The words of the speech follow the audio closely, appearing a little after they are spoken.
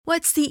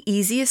What's the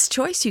easiest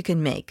choice you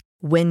can make?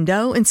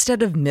 Window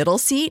instead of middle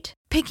seat?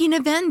 Picking a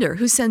vendor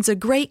who sends a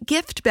great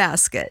gift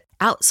basket?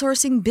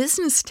 Outsourcing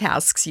business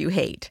tasks you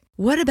hate?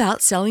 What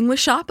about selling with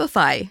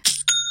Shopify?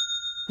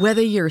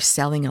 Whether you're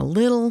selling a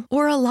little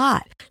or a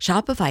lot,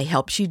 Shopify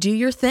helps you do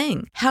your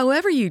thing,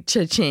 however you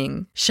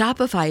cha-ching.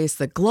 Shopify is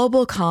the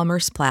global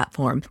commerce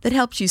platform that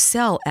helps you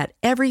sell at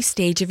every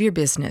stage of your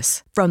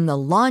business. From the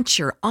launch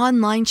your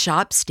online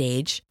shop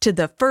stage to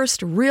the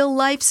first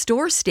real-life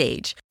store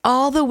stage,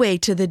 all the way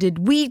to the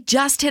did we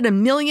just hit a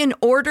million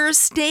orders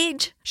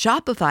stage.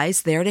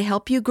 Shopify's there to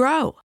help you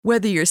grow.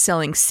 Whether you're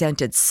selling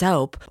scented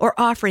soap or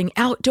offering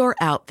outdoor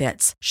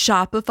outfits,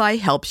 Shopify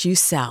helps you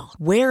sell.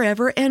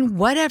 Wherever and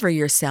whatever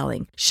you're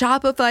selling,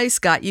 Shopify's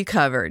got you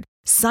covered.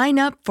 Sign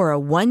up for a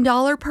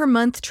 $1 per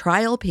month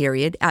trial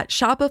period at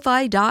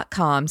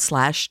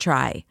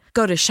shopify.com/try.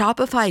 Go to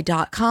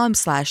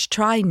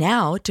shopify.com/try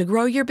now to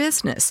grow your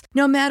business,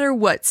 no matter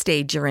what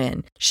stage you're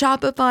in.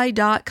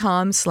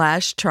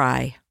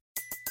 Shopify.com/try.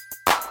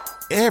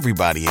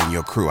 Everybody in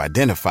your crew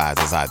identifies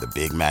as either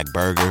Big Mac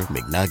Burger,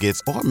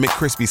 McNuggets, or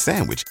McCrispy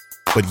Sandwich.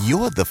 But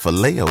you're the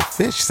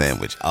Filet-O-Fish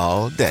Sandwich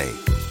all day.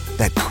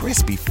 That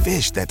crispy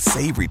fish, that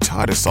savory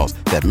tartar sauce,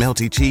 that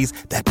melty cheese,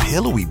 that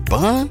pillowy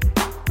bun.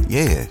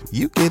 Yeah,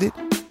 you get it.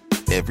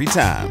 Every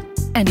time.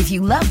 And if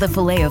you love the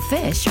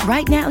Filet-O-Fish,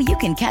 right now you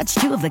can catch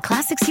two of the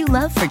classics you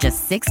love for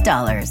just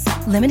 $6.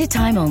 Limited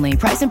time only.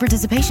 Price and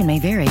participation may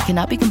vary.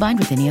 Cannot be combined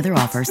with any other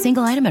offer.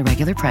 Single item at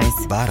regular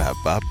price.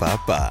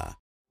 Ba-da-ba-ba-ba.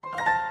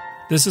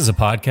 This is a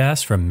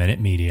podcast from Minute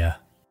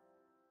Media.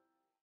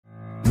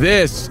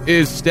 This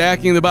is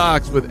Stacking the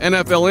Box with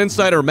NFL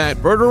insider Matt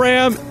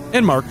Verderame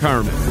and Mark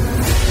Carman.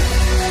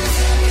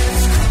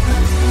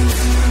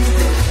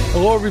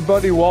 Hello,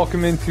 everybody.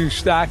 Welcome into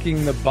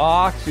Stacking the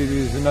Box. It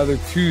is another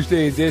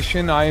Tuesday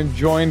edition. I am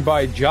joined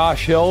by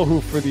Josh Hill, who,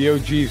 for the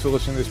OGs who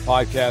listen to this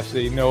podcast,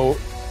 they know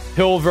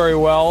Hill very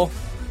well.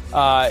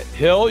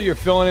 Hill, you're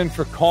filling in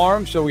for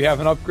Carm, so we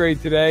have an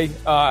upgrade today.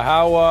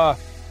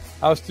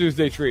 How's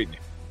Tuesday treating you?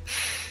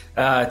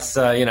 It's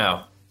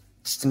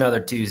just another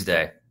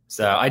Tuesday.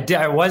 So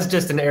I was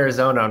just in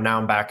Arizona. Now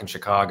I'm back in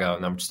Chicago,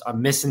 and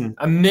I'm missing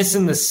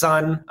the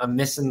sun. I'm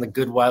missing the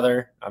good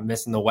weather. I'm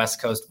missing the West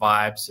Coast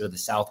vibes or the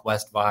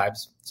Southwest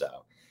vibes. So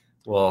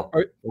we'll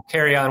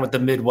carry on with the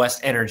Midwest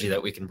energy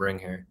that we can bring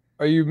here.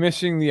 Are you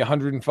missing the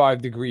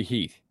 105-degree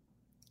heat?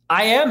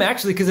 I am,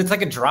 actually, because it's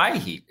like a dry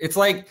heat.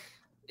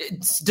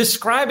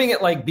 Describing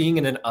it like being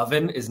in an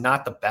oven is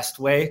not the best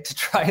way to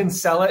try and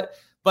sell it.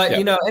 But,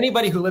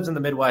 anybody who lives in the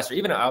Midwest or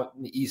even out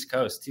in the East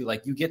Coast, too,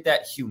 like you get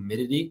that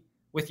humidity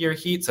with your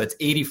heat. So it's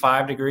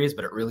 85 degrees,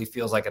 but it really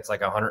feels like it's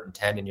like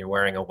 110 and you're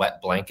wearing a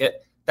wet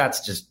blanket.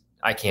 That's just,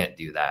 I can't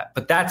do that.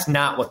 But that's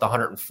not what the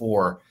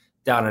 104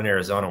 down in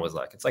Arizona was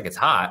like. It's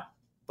hot,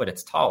 but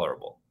it's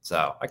tolerable.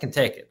 So I can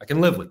take it. I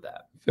can live with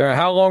that. So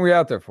how long were you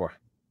out there for?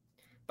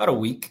 About a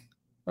week.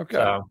 Okay.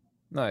 So,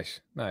 Nice.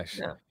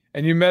 Yeah.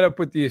 And you met up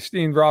with the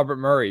esteemed Robert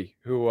Murray,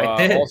 who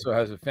also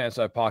has a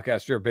Fanside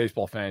podcast. If you're a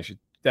baseball fan, you should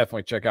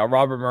definitely check out.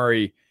 Robert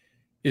Murray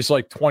is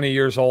like 20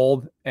 years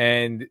old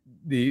and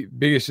the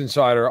biggest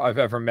insider I've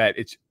ever met.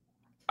 It's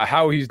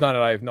how he's done it.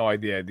 I have no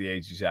idea the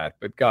age he's at,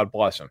 but God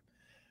bless him.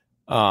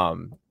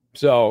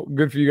 So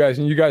good for you guys.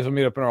 And you guys will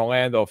meet up in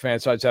Orlando.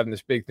 Fanside's having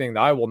this big thing that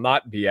I will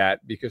not be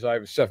at because I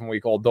have a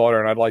 7-week-old daughter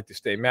and I'd like to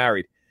stay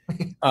married.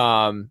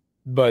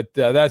 But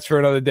that's for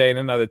another day and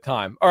another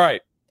time. All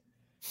right.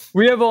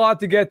 We have a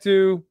lot to get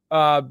to.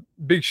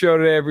 Big show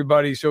today,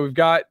 everybody. So we've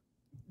got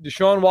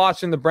Deshaun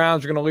Watson, the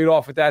Browns are going to lead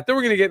off with that. Then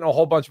we're going to get into a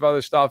whole bunch of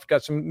other stuff.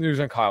 Got some news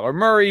on Kyler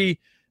Murray,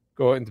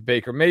 go into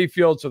Baker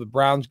Mayfield. So the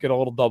Browns get a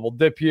little double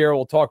dip here.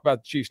 We'll talk about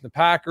the Chiefs and the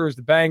Packers,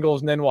 the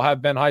Bengals, and then we'll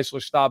have Ben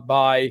Heisler stop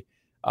by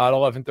at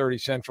 11:30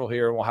 Central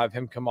here, and we'll have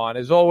him come on,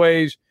 as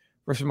always,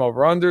 for some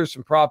over-unders,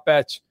 some prop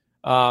bets.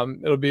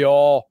 It'll be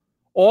all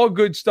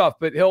good stuff.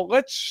 But,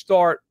 let's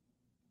start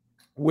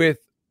with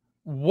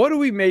what do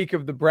we make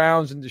of the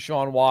Browns and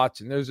Deshaun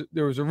Watson?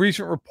 There was a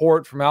recent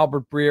report from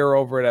Albert Breer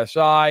over at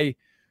SI.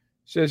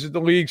 Says that the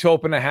league's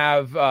hoping to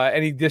have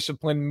any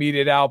discipline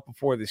meted out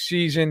before the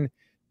season.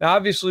 Now,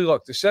 obviously,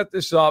 look, to set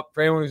this up,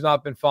 for anyone who's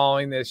not been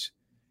following this,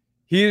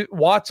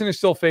 Watson is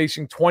still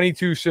facing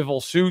 22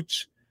 civil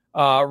suits,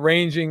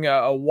 ranging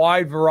a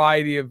wide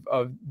variety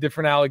of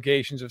different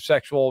allegations of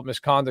sexual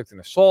misconduct and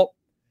assault.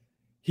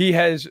 He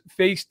has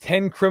faced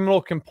 10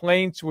 criminal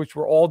complaints, which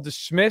were all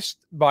dismissed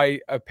by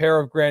a pair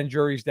of grand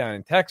juries down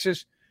in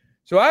Texas.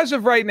 So as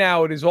of right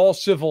now, it is all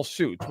civil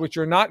suits, which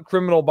are not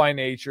criminal by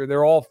nature.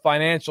 They're all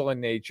financial in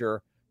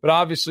nature, but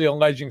obviously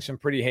alleging some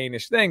pretty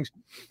heinous things.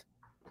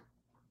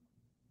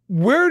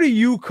 Where do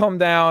you come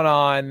down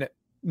on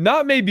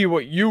not maybe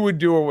what you would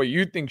do or what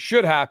you think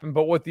should happen,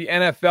 but what the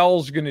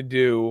NFL is going to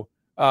do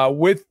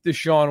with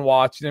Deshaun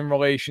Watson in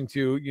relation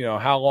to,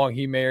 how long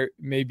he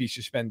may be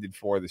suspended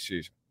for the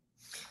season?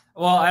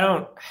 Well, I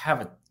don't have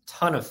a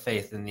ton of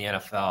faith in the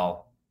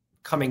NFL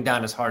coming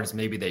down as hard as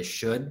maybe they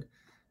should.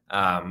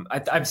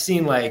 I've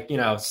seen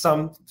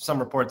some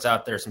reports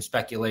out there, some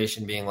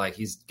speculation being like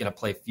he's going to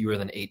play fewer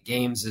than 8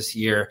 games this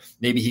year.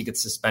 Maybe he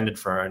gets suspended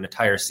for an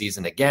entire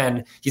season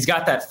again. He's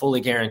got that fully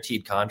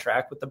guaranteed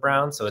contract with the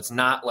Browns, so it's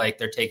not like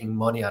they're taking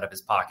money out of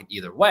his pocket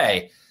either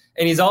way.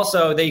 And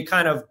they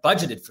kind of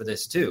budgeted for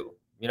this too.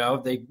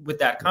 With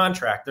that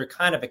contract, they're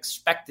kind of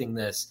expecting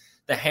the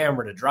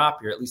hammer to drop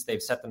here. At least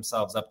they've set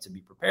themselves up to be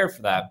prepared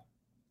for that.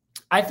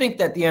 I think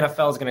that the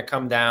NFL is going to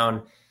come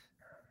down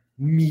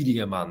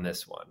medium on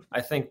this one.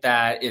 I think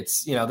that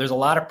it's, there's a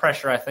lot of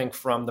pressure, I think,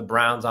 from the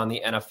Browns on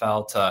the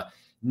NFL to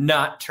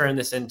not turn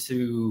this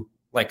into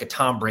like a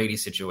Tom Brady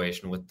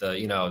situation with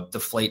the,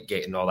 deflate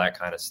gate and all that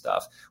kind of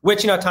stuff,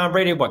 which, Tom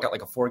Brady, got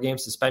like a 4-game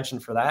suspension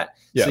for that.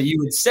 Yeah. So you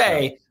would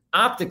say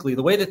optically,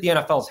 the way that the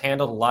NFL has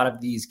handled a lot of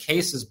these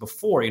cases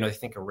before, you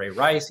think of Ray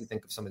Rice, you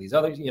think of some of these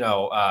other,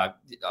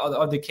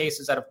 other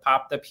cases that have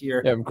popped up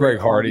here. Yeah, Greg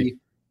Hardy.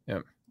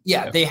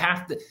 Yeah, they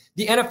have to.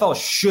 The NFL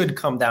should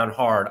come down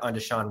hard on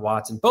Deshaun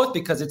Watson, both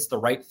because it's the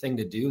right thing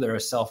to do. They're a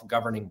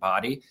self-governing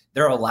body.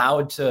 They're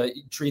allowed to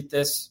treat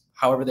this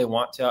however they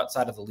want to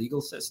outside of the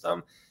legal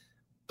system.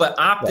 But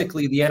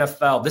optically, the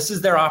NFL, this is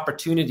their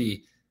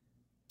opportunity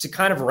to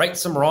kind of right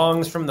some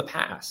wrongs from the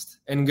past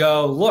and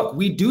go, look,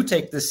 we do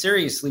take this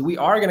seriously. We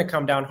are going to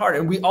come down hard.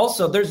 And we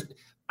also, there's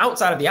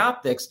outside of the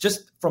optics,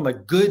 just from a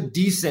good,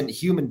 decent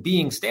human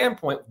being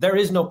standpoint, there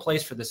is no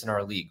place for this in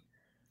our league.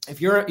 If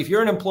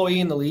you're an employee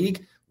in the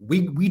league,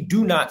 we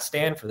do not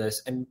stand for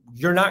this, and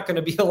you're not going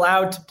to be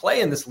allowed to play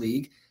in this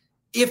league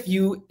if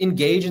you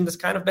engage in this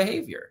kind of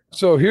behavior.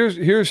 So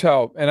here's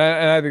how, and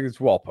I think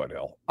it's well put,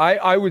 Hill.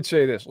 I would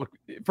say this. Look,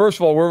 first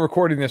of all, we're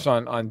recording this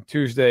on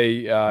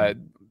Tuesday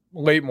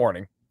late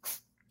morning.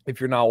 If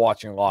you're not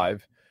watching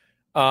live,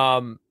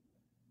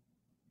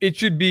 it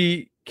should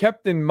be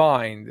kept in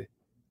mind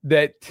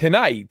that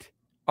tonight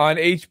on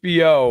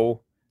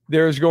HBO,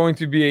 there's going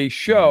to be a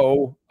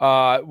show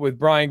with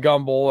Brian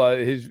Gumbel,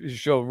 his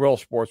show Real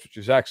Sports, which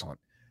is excellent,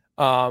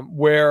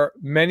 where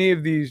many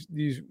of these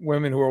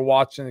women who are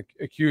watching the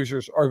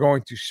accusers are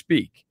going to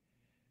speak.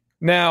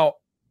 Now,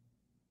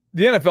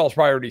 the NFL's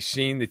probably already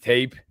seen the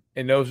tape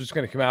and knows what's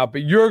going to come out,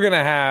 but you're going to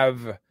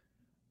have,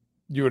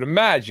 you would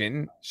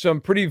imagine, some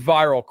pretty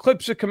viral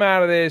clips that come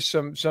out of this,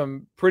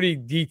 some pretty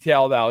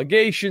detailed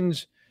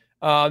allegations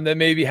that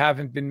maybe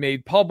haven't been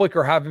made public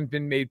or haven't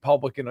been made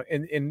public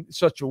in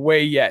such a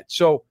way yet.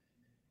 So,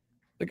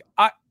 like,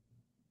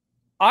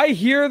 I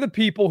hear the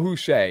people who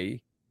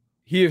say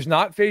he is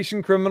not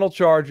facing criminal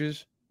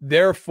charges,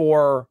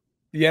 therefore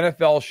the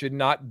NFL should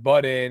not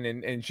butt in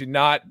and should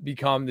not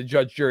become the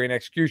judge, jury, and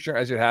executioner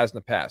as it has in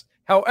the past.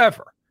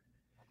 However,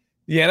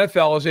 the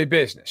NFL is a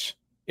business.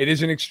 It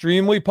is an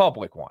extremely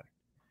public one.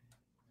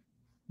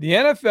 The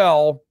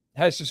NFL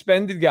has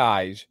suspended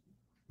guys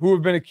who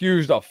have been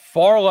accused of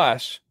far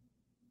less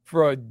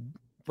for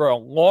a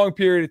long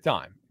period of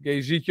time. Okay,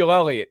 Ezekiel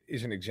Elliott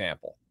is an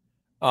example.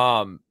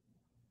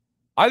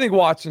 I think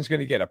Watson's going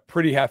to get a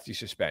pretty hefty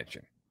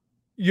suspension.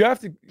 You have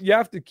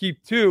to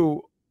keep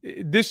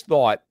this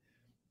thought.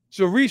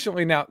 So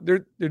recently, now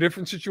they're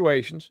different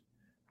situations,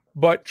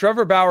 but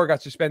Trevor Bauer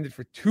got suspended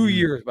for 2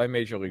 years by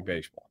Major League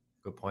Baseball.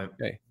 Good point.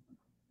 Okay.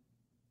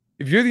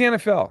 If you're the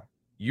NFL,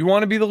 you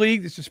want to be the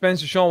league that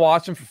suspends Deshaun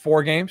Watson for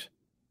 4 games?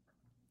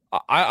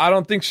 I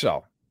don't think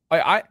so.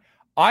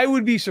 I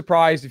would be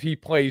surprised if he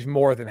plays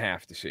more than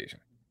half the season.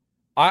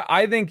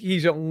 I think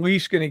he's at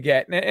least going to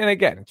get, and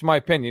again, it's my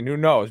opinion, who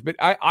knows, but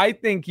I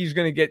think he's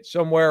going to get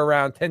somewhere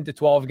around 10 to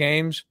 12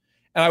 games,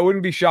 and I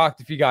wouldn't be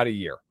shocked if he got a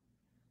year.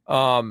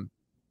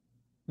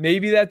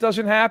 Maybe that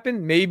doesn't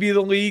happen. Maybe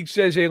the league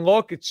says, hey,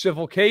 look, it's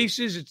civil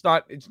cases. It's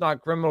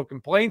not criminal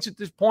complaints at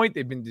this point.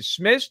 They've been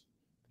dismissed.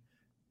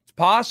 It's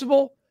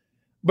possible.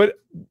 But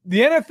the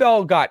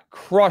NFL got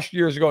crushed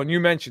years ago, and you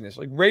mentioned this,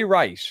 like Ray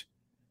Rice.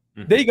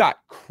 Mm-hmm. They got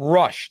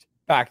crushed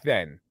back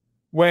then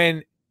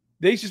when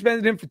they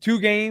suspended him for 2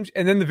 games,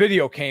 and then the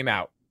video came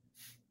out.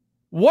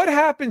 What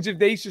happens if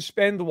they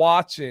suspend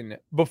Watson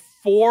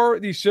before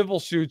these civil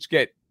suits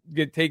get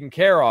taken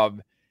care of,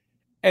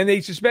 and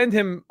they suspend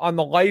him on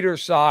the lighter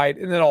side,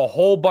 and then a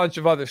whole bunch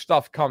of other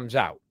stuff comes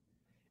out,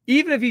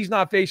 even if he's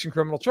not facing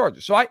criminal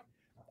charges? So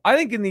I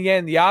think in the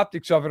end, the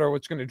optics of it are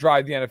what's going to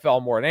drive the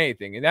NFL more than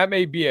anything. And that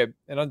may be an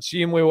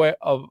unseemly way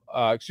of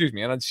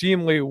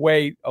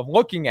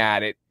looking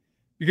at it,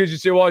 because you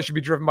say, well, it should be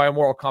driven by a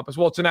moral compass.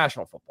 Well, it's a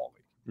National Football League.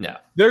 No.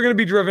 They're going to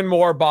be driven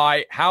more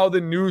by how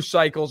the news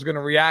cycle is going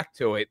to react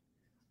to it.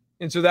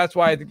 And so that's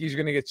why I think he's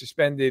going to get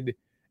suspended.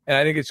 And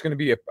I think it's going to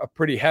be a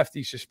pretty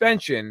hefty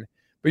suspension.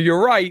 But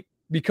you're right,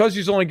 because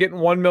he's only getting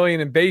 $1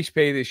 million in base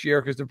pay this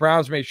year, because the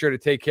Browns made sure to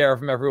take care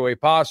of him every way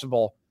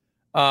possible.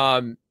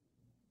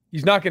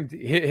 He's not going to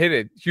hit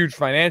a huge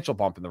financial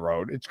bump in the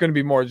road. It's going to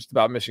be more just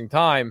about missing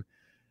time.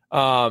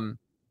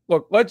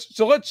 Look,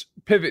 let's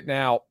pivot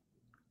now.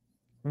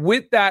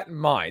 With that in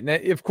mind, now,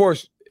 of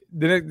course,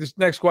 this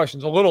next question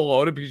is a little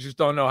loaded because you just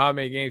don't know how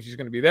many games he's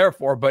going to be there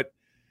for. But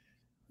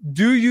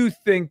do you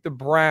think the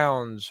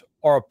Browns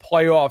are a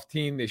playoff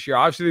team this year?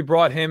 Obviously, they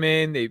brought him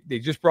in. They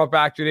just brought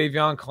back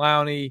Jadeveon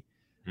Clowney.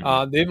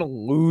 They didn't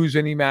lose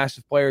any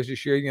massive players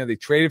this year. They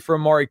traded for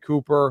Amari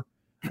Cooper,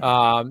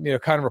 kind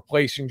of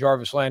replacing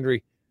Jarvis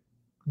Landry.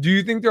 Do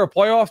you think they're a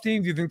playoff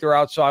team? Do you think they're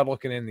outside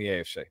looking in the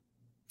AFC?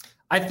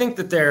 I think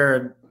that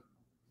they're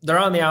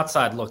on the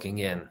outside looking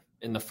in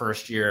the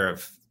first year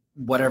of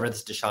whatever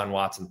this Deshaun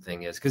Watson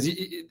thing is. Because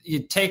you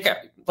take,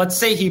 let's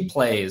say he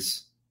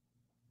plays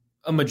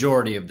a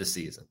majority of the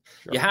season.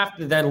 Sure. You have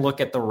to then look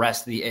at the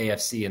rest of the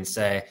AFC and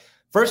say,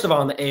 first of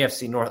all, in the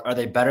AFC North, are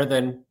they better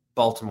than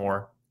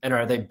Baltimore? And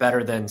are they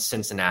better than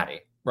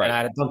Cincinnati? Right. And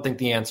I don't think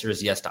the answer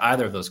is yes to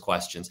either of those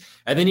questions.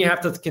 And then you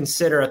have to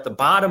consider at the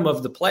bottom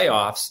of the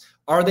playoffs,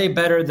 are they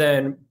better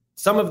than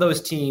some of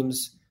those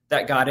teams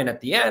that got in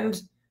at the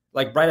end,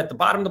 like right at the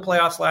bottom of the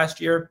playoffs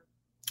last year?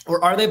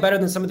 Or are they better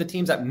than some of the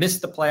teams that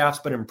missed the playoffs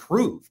but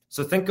improved?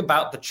 So think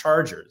about the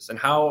Chargers and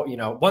how,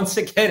 once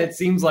again, it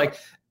seems like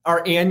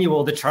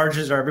the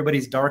Chargers are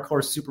everybody's dark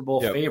horse Super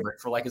Bowl favorite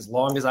for like as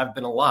long as I've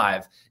been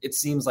alive. It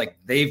seems like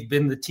they've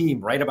been the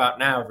team right about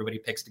now. Everybody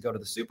picks to go to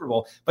the Super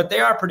Bowl, but they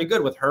are pretty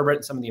good with Herbert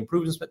and some of the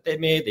improvements that they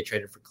made. They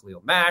traded for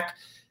Khalil Mack.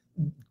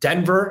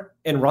 Denver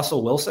and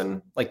Russell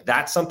Wilson, like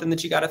that's something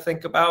that you got to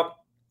think about.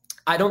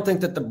 I don't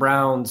think that the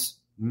Browns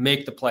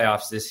make the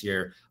playoffs this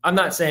year. I'm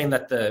not saying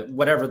that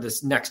whatever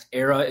this next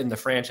era in the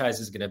franchise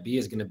is going to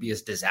be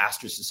as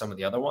disastrous as some of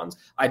the other ones.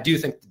 I do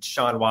think that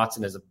Deshaun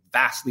Watson is a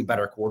vastly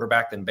better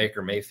quarterback than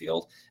Baker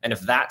Mayfield. And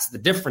if that's the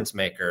difference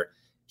maker,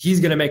 he's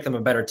going to make them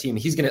a better team.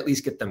 He's going to at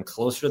least get them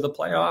closer to the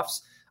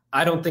playoffs.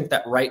 I don't think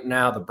that right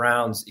now the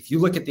Browns, if you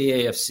look at the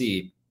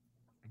AFC,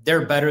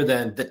 they're better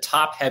than the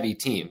top heavy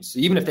teams. So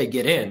even if they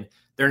get in,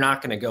 they're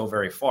not going to go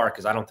very far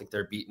because I don't think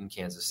they're beating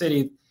Kansas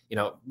City.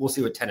 We'll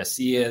see what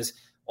Tennessee is,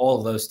 all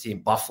of those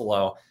teams,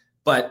 Buffalo.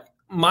 But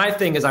my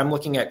thing is I'm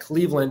looking at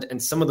Cleveland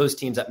and some of those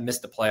teams that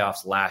missed the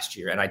playoffs last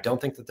year. And I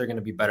don't think that they're going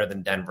to be better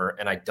than Denver.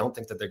 And I don't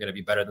think that they're going to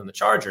be better than the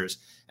Chargers.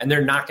 And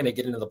they're not going to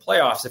get into the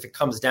playoffs if it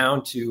comes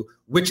down to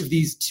which of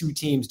these two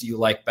teams do you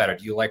like better?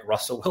 Do you like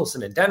Russell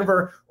Wilson in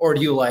Denver, or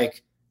do you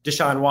like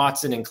Deshaun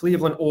Watson in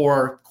Cleveland,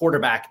 or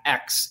quarterback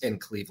X in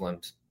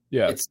Cleveland?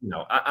 Yeah. It's,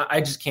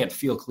 I just can't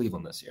feel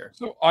Cleveland this year.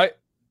 So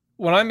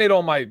when I made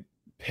all my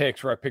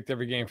picks where I picked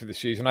every game for the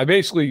season, I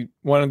basically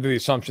went under the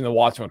assumption that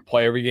Watson would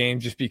play every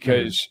game just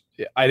because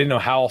I didn't know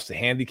how else to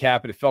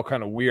handicap it. It felt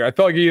kind of weird. I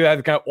felt like you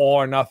had kind of all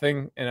or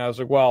nothing. And I was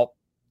like, well,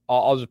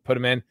 I'll just put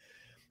him in.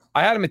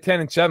 I had him at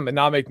 10-7, but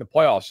not making the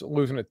playoffs,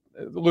 losing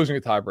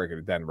a tiebreaker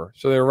to Denver.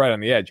 So they were right on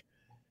the edge.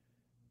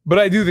 But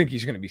I do think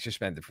he's going to be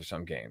suspended for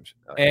some games.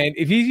 And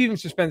if he's even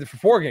suspended for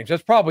 4 games,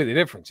 that's probably the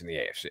difference in the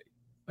AFC.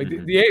 Like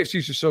the AFC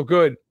is just so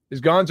good. As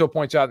Gonzo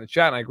points out in the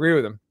chat, and I agree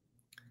with him,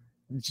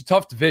 it's a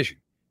tough division.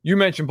 You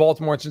mentioned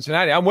Baltimore and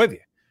Cincinnati. I'm with you.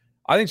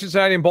 I think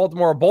Cincinnati and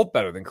Baltimore are both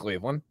better than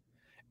Cleveland.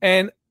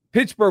 And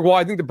Pittsburgh, well,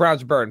 I think the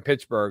Browns are better than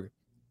Pittsburgh.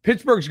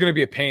 Pittsburgh's going to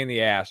be a pain in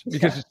the ass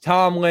because it's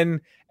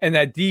Tomlin and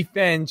that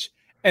defense,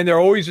 and they're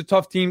always a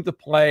tough team to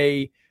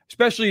play,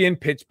 especially in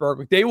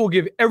Pittsburgh. They will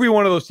give every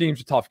one of those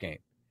teams a tough game.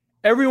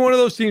 Every one of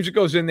those teams that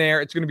goes in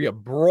there, it's going to be a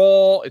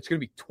brawl. It's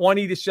going to be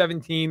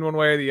 20-17 one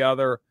way or the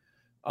other.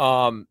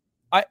 I'll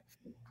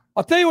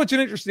tell you what's an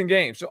interesting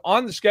game. So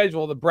on the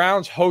schedule, the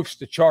Browns host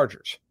the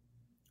Chargers.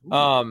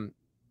 That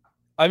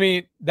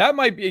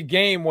might be a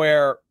game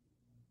where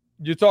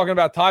you're talking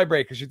about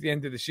tiebreakers at the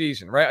end of the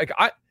season, right?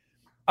 Like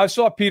I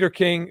saw Peter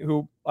King,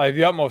 who I have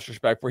the utmost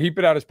respect for. He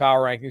put out his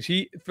power rankings.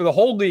 He, for the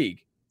whole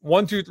league,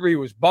 1, 2, 3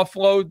 was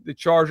Buffalo, the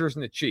Chargers,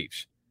 and the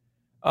Chiefs.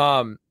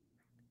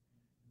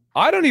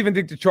 I don't even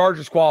think the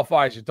Chargers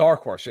qualify as a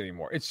dark horse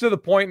anymore. It's to the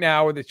point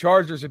now where the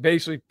Chargers are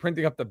basically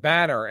printing up the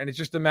banner, and it's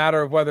just a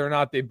matter of whether or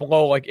not they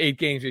blow like 8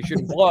 games they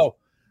shouldn't blow.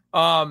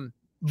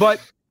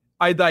 But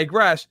I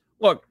digress.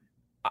 Look,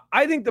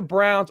 I think the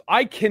Browns,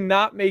 I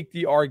cannot make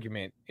the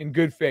argument in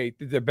good faith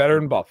that they're better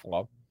than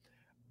Buffalo.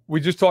 We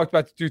just talked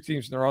about the 2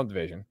 teams in their own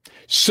division.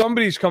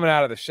 Somebody's coming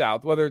out of the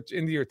South, whether it's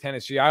Indy or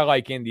Tennessee. I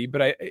like Indy,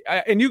 but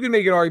and you can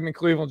make an argument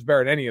Cleveland's better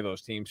than any of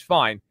those teams.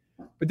 Fine.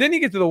 But then you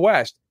get to the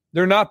West.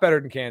 They're not better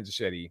than Kansas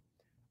City.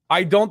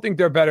 I don't think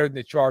they're better than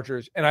the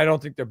Chargers, and I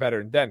don't think they're better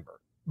than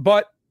Denver.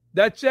 But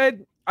that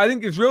said, I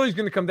think it's really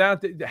going to come down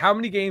to how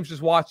many games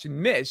does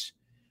Watson miss?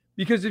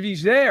 Because if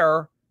he's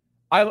there,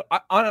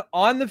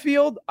 on the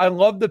field, I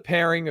love the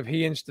pairing of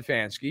he and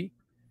Stefanski.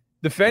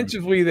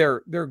 Defensively,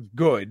 they're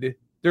good.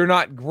 They're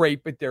not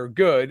great, but they're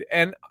good.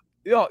 And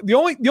the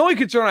only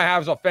concern I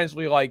have is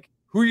offensively, like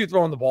who are you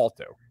throwing the ball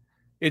to?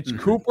 It's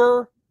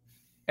Cooper,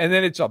 and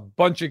then it's a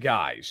bunch of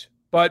guys.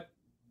 But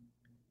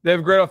they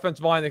have a great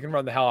offensive line. They can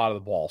run the hell out of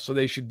the ball. So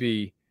they should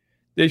be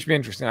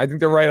interesting. I think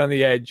they're right on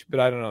the edge, but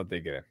I don't know if they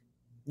get in.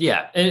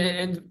 Yeah.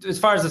 And as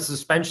far as the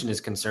suspension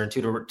is concerned,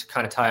 too, to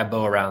kind of tie a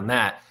bow around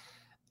that,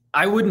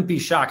 I wouldn't be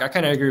shocked. I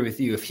kind of agree with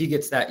you if he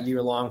gets that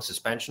year-long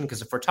suspension,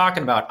 because if we're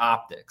talking about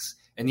optics,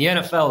 and the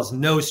NFL is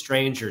no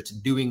stranger to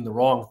doing the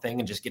wrong thing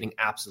and just getting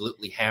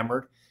absolutely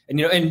hammered. And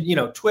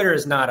Twitter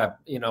is not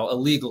a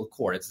legal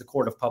court. It's the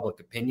court of public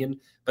opinion,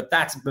 but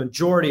that's the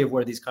majority of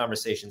where these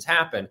conversations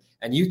happen.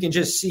 And you can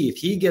just see if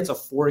he gets a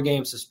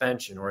 4-game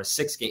suspension or a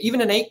 6-game, even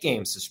an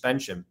 8-game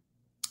suspension,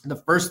 the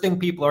first thing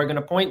people are going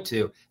to point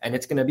to, and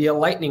it's going to be a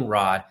lightning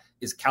rod,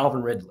 is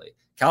Calvin Ridley.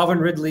 Calvin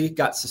Ridley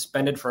got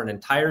suspended for an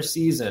entire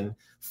season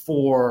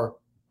for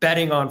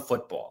betting on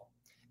football.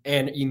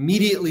 And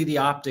immediately the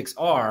optics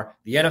are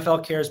the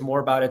NFL cares more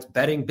about its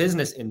betting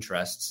business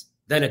interests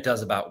than it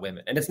does about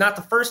women. And it's not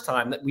the first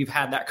time that we've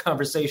had that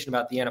conversation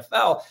about the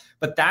NFL,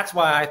 but that's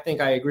why I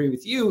think I agree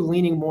with you,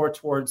 leaning more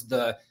towards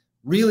the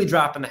really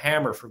dropping the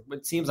hammer for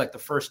what seems like the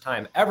first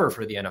time ever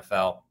for the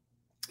NFL,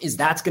 is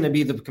that's going to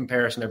be the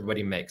comparison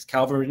everybody makes.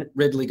 Calvin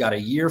Ridley got a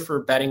year for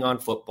betting on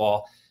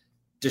football.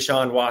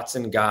 Deshaun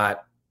Watson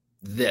got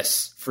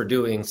this for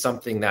doing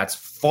something that's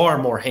far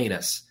more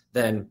heinous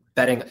than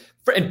betting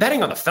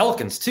on the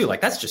Falcons too.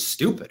 Like, that's just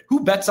stupid.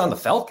 Who bets on the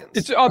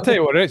Falcons? I'll tell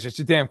you what it is. It's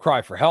a damn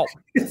cry for help.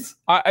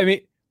 I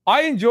mean,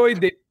 I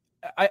enjoyed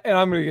and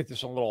I'm going to get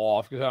this a little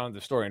off because I don't have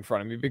the story in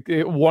front of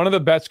me. One of the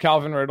bets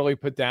Calvin Ridley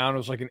put down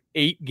was like an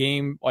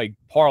 8-game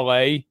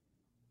parlay.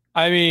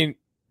 I mean,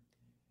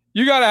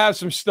 you got to have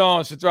some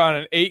stones to throw on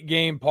an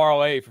 8-game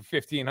parlay for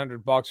 $1,500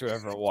 or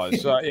whatever it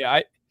was. So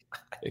yeah,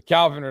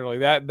 Calvin Ridley,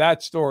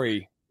 that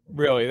story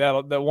really,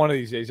 that one of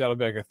these days that'll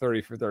be like a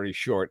 30 for 30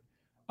 short.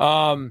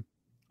 All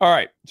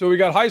right, so we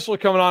got Heisler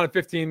coming on in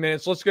 15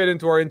 minutes. Let's get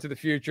into the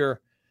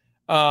future.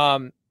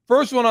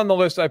 First one on the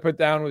list I put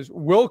down was,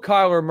 will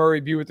Kyler Murray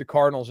be with the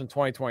Cardinals in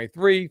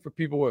 2023? For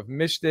people who have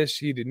missed this,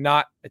 he did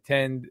not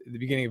attend the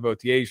beginning of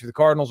OTAs for the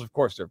Cardinals. Of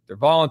course, they're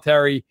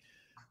voluntary,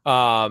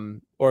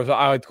 or as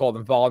I like to call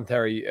them,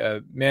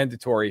 voluntary,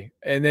 mandatory.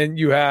 And then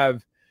you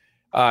have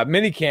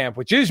minicamp,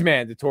 which is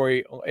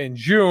mandatory in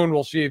June.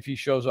 We'll see if he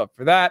shows up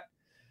for that.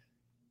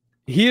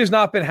 He has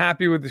not been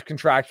happy with his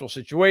contractual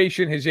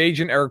situation. His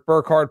agent, Eric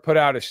Burkhardt, put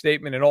out a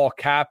statement in all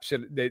caps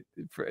that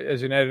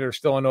as an editor,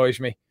 still annoys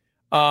me.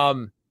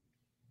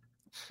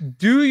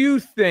 Do you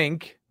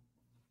think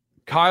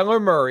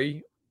Kyler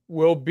Murray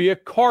will be a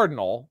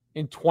Cardinal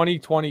in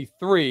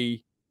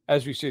 2023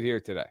 as we sit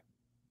here today?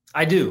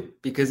 I do,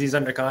 because he's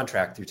under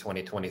contract through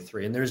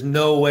 2023, and there's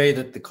no way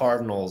that the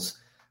Cardinals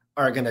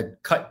are going to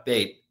cut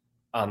bait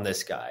on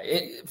this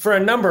guy for a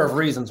number of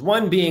reasons.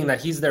 One being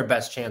that he's their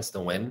best chance to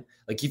win.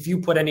 Like, if you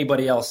put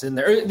anybody else in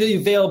there, the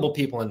available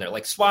people in there,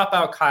 like swap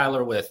out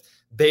Kyler with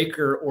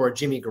Baker or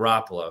Jimmy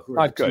Garoppolo, who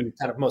are the two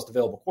kind of most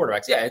available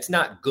quarterbacks. Yeah, it's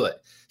not good.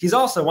 He's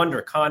also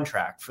under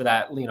contract for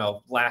that,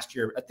 last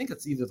year. I think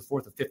it's either the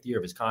 4th or 5th year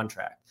of his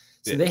contract.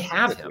 So they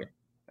have him.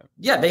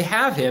 Yeah, they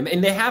have him,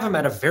 and they have him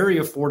at a very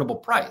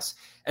affordable price.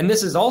 And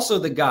this is also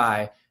the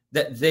guy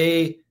that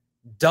they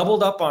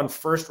doubled up on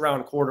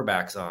first-round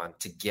quarterbacks on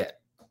to get.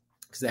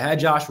 Because they had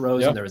Josh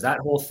Rosen. Yep. There was that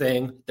whole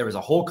thing. There was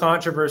a whole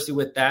controversy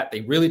with that.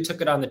 They really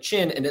took it on the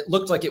chin, and it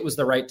looked like it was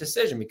the right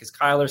decision because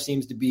Kyler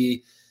seems to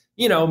be,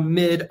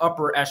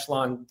 mid-upper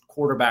echelon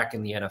quarterback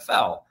in the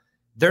NFL.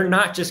 They're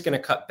not just going to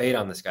cut bait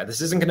on this guy.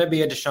 This isn't going to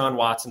be a Deshaun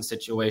Watson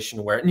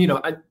situation where,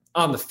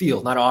 on the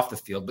field, not off the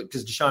field, but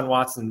because Deshaun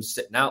Watson was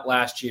sitting out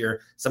last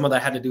year. Some of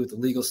that had to do with the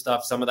legal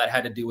stuff. Some of that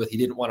had to do with he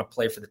didn't want to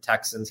play for the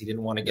Texans. He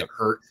didn't want to get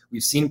hurt.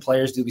 We've seen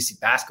players do. We see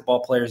basketball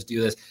players do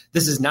this.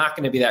 This is not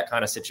going to be that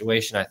kind of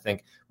situation, I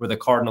think, where the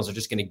Cardinals are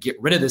just going to get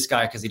rid of this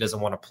guy because he doesn't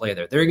want to play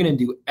there. They're going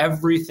to do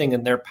everything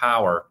in their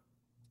power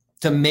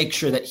to make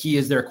sure that he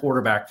is their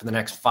quarterback for the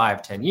next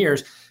 5-10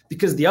 years,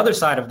 because the other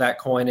side of that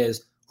coin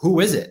is,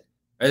 who is it?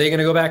 Are they going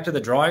to go back to the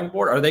drawing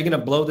board? Are they going to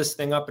blow this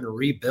thing up and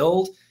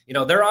rebuild?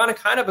 They're on a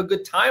kind of a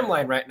good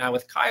timeline right now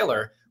with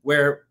Kyler,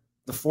 where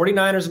the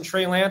 49ers and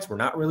Trey Lance, we're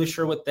not really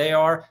sure what they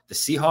are. The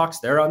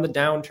Seahawks, they're on the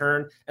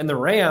downturn. And the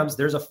Rams,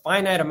 there's a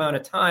finite amount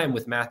of time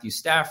with Matthew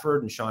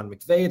Stafford and Sean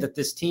McVay that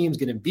this team's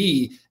going to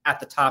be at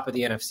the top of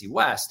the NFC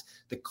West.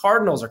 The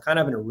Cardinals are kind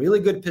of in a really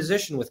good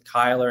position with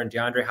Kyler and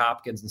DeAndre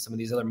Hopkins and some of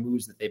these other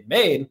moves that they've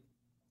made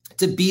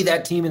to be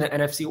that team in the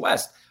NFC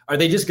West. Are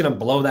they just going to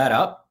blow that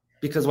up?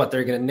 Because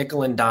they're going to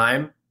nickel and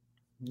dime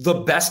the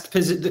best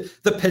position,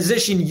 the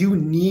position you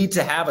need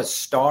to have a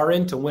star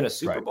in to win a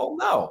Super Bowl?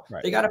 No,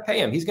 they got to pay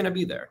him. He's going to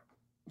be there.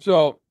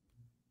 So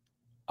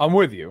I'm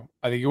with you.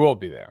 I think he will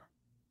be there,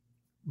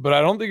 but I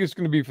don't think it's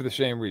going to be for the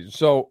same reason.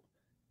 So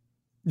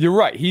you're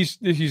right. He's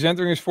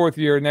entering his 4th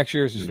year. Next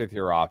year is his 5th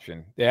year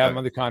option. They have him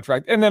under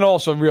contract. And then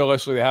also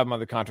realistically, they have him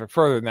under contract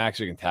further than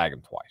actually can tag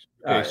him twice.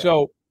 Okay,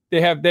 so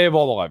they have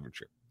all the leverage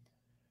here.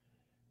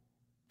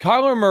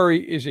 Kyler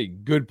Murray is a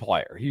good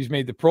player. He's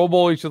made the Pro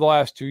Bowl each of the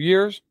last 2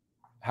 years.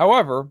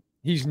 However,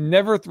 he's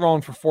never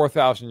thrown for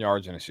 4,000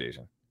 yards in a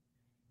season.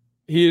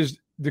 He has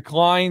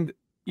declined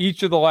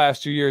each of the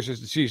last 2 years as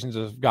the seasons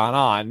have gone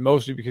on,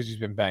 mostly because he's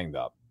been banged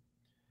up.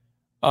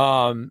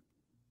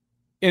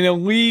 In a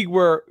league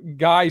where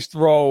guys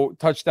throw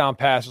touchdown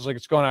passes like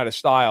it's going out of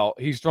style,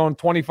 he's thrown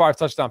 25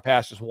 touchdown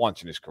passes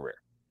once in his career.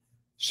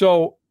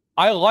 So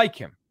I like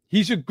him.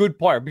 He's a good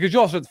player because you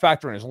also have to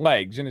factor in his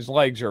legs, and his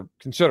legs are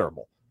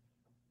considerable.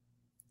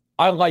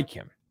 I like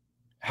him.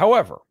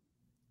 However,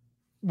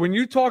 when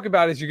you talk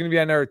about is you're going to be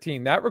on another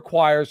team, that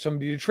requires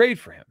somebody to trade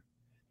for him.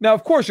 Now,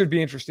 of course, there'd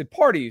be interested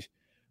parties,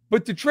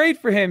 but to trade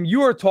for him,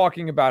 you are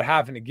talking about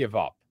having to give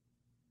up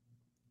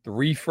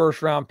 3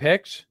 first-round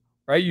picks,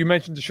 right? You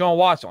mentioned Deshaun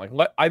Watson.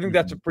 I think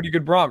that's a pretty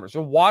good barometer.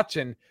 So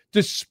Watson,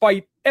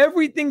 despite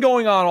everything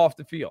going on off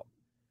the field,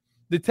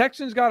 the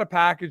Texans got a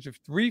package of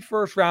 3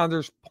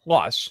 first-rounders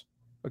plus,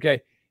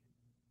 okay?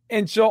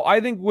 And so I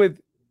think with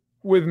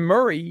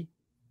Murray,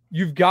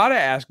 you've got to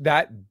ask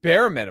that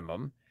bare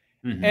minimum.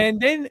 Mm-hmm. And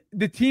then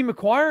the team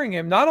acquiring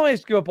him not only has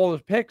to give up all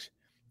those picks,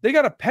 they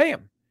got to pay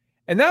him.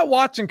 And that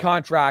Watson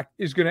contract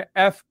is going to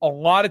F a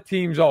lot of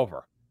teams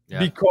over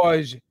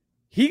because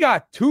he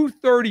got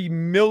 $230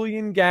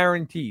 million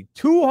guaranteed,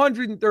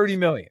 $230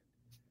 million.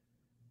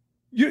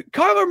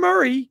 Kyler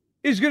Murray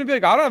is going to be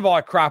like, I don't have all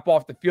that crap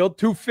off the field,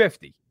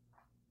 $250.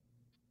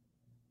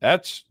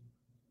 It's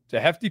a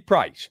hefty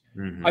price.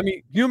 Mm-hmm. I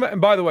mean,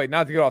 and by the way,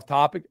 not to get off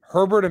topic,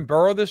 Herbert and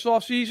Burrow this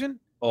offseason.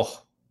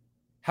 Oh,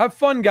 have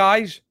fun,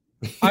 guys.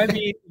 I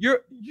mean,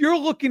 you're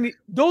looking.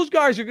 Those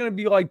guys are going to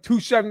be like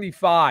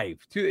 275.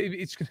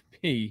 It's going to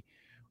be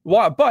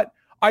wild. But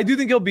I do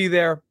think he'll be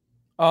there.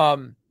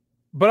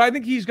 But I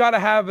think he's got to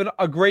have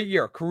a great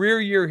year, career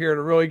year here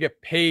to really get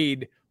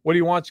paid what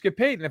he wants to get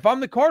paid. And if I'm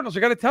the Cardinals,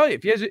 I got to tell you,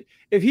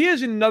 if he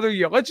has another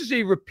year, let's just say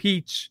he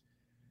repeats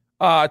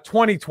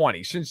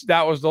 2020, since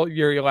that was the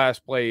year he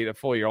last played a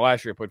full year.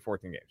 Last year he played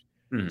 14 games.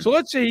 Mm-hmm. So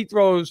let's say he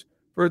throws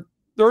for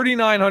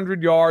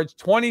 3,900 yards,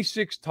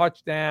 26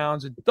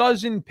 touchdowns,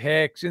 12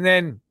 picks, and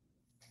then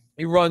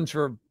he runs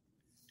for,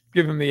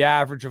 give him the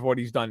average of what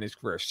he's done in his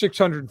career,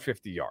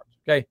 650 yards.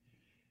 Okay.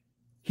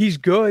 He's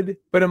good,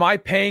 but am I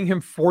paying him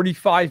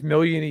 $45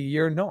 million a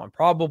year? No, I'm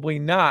probably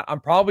not. I'm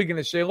probably going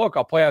to say, look,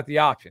 I'll play out the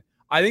option.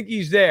 I think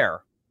he's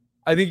there.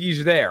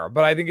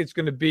 But I think it's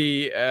going to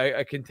be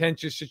a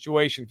contentious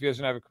situation if he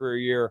doesn't have a career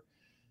year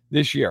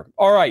this year.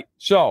 All right,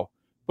 so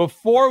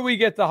before we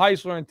get to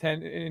Heisler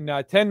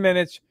in 10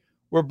 minutes,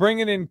 we're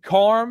bringing in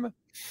Carm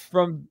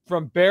from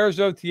Bears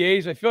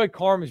OTAs. I feel like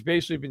Carm has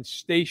basically been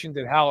stationed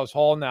at Hallis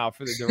Hall now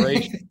for the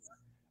duration.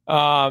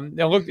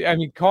 Now look, I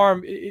mean,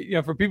 Carm,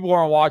 for people who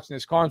aren't watching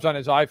this, Carm's on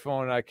his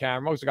iPhone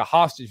camera. It looks like a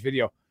hostage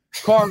video.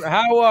 Carm,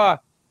 how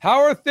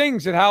are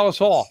things at Hallis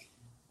Hall?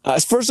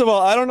 First of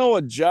all, I don't know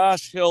what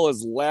Josh Hill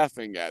is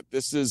laughing at.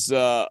 This is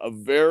a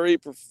very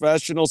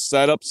professional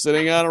setup,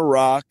 sitting on a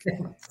rock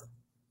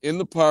in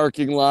the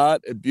parking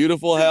lot at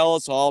beautiful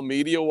Hallis Hall.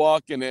 Media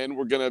walking in.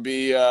 We're going to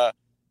be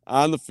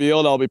on the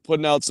field. I'll be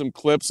putting out some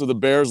clips of the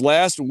Bears.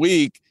 Last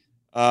week,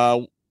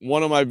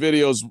 one of my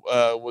videos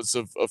was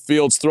of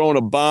Fields throwing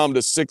a bomb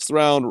to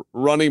 6th-round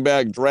running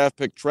back draft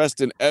pick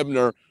Treston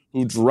Ebner,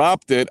 who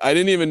dropped it. I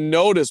didn't even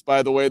notice,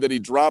 by the way, that he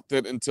dropped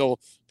it until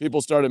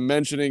people started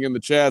mentioning in the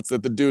chats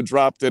that the dude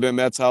dropped it, and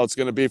that's how it's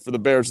going to be for the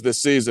Bears this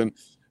season.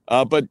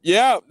 But,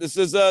 yeah, this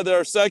is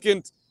our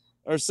second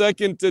day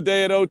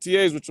at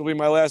OTAs, which will be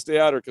my last day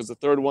out here because the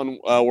third one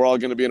we're all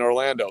going to be in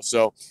Orlando.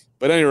 So,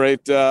 but at any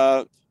rate,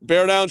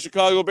 bear down,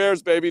 Chicago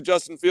Bears, baby.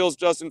 Justin Fields.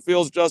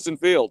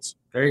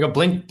 There you go.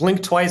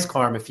 Blink twice,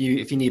 Carm, if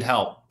you need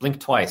help.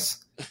 Blink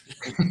twice.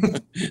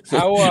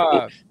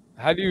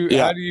 How do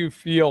you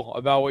feel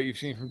about what you've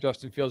seen from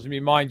Justin Fields? I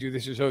mean, mind you,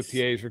 this is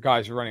OTAs where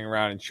guys are running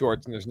around in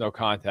shorts and there's no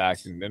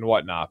contact and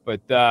whatnot.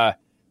 But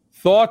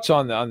thoughts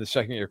on the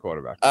second-year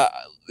quarterback?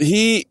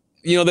 They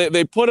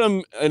put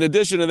him, in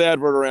addition to that,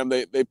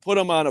 Verderam, they put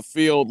him on a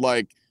field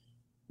like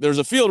there's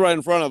a field right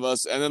in front of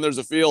us, and then there's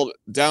a field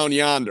down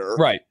yonder,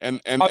 right? And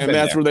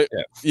that's where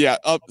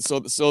up. So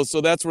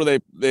that's where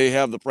they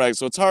have the practice.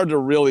 So it's hard to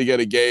really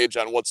get a gauge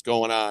on what's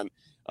going on.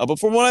 But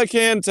from what I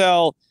can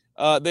tell,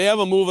 they have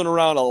him moving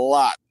around a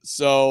lot.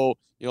 So,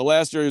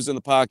 last year he was in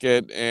the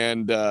pocket,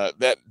 and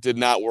that did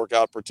not work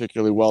out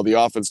particularly well. The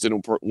offense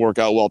didn't work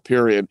out well,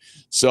 period.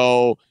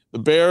 So the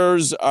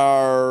Bears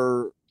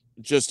are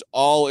just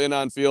all in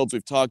on Fields.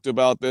 We've talked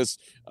about this.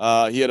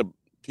 He had a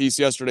piece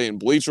yesterday in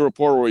Bleacher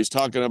Report where he's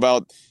talking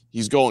about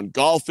he's going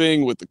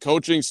golfing with the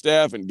coaching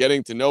staff and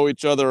getting to know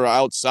each other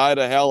outside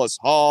of Hallis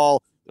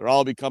Hall. They're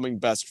all becoming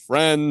best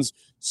friends.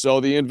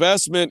 So the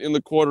investment in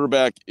the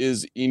quarterback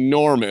is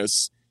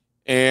enormous.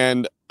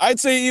 And I'd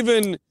say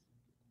even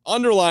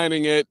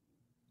underlining it,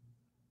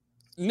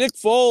 Nick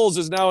Foles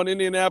is now an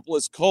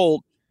Indianapolis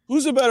Colt.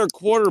 Who's a better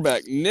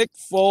quarterback, Nick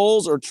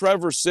Foles or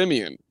Trevor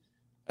Siemian?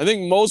 I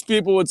think most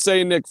people would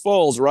say Nick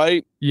Foles,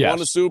 right? Yes.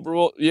 Won a Super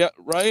Bowl. Yeah,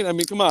 right? I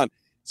mean, come on.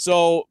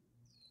 So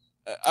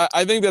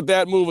I think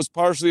that move was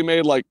partially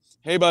made like,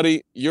 hey,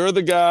 buddy, you're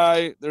the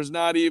guy. There's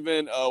not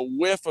even a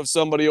whiff of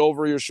somebody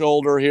over your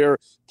shoulder here.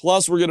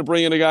 Plus, we're going to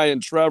bring in a guy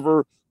in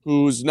Trevor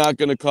who's not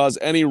going to cause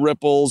any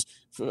ripples.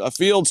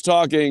 Fields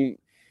talking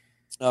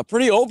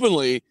pretty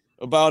openly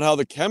about how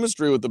the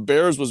chemistry with the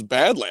Bears was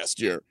bad last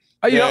year.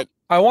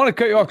 I want to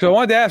cut you off because I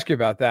wanted to ask you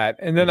about that,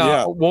 and then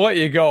we'll let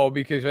you go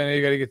because I know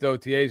you got to get the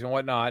OTAs and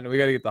whatnot, and we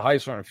got to get the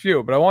Heisler in a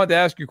few. But I wanted to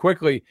ask you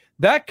quickly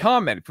that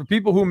comment for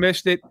people who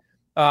missed it.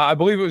 I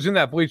believe it was in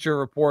that Bleacher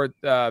Report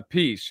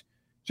piece.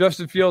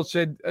 Justin Fields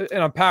said,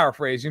 and I'm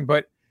paraphrasing,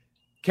 but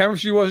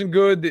chemistry wasn't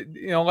good,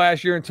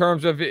 last year in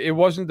terms of it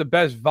wasn't the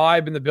best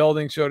vibe in the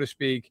building, so to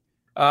speak.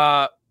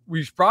 Were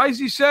you surprised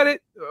he said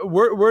it?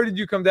 Where did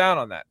you come down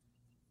on that?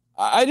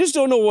 I just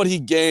don't know what he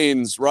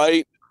gains,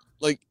 right?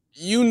 Like,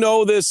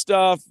 this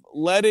stuff,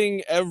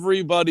 letting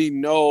everybody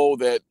know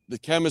that the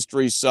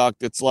chemistry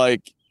sucked. It's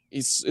like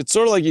it's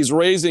sort of like he's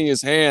raising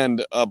his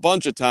hand a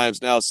bunch of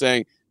times now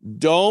saying,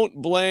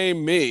 don't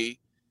blame me.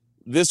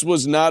 This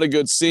was not a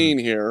good scene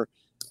here.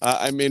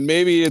 I mean,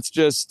 maybe it's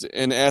just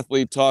an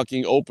athlete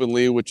talking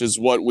openly, which is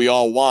what we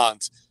all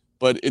want,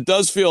 but it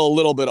does feel a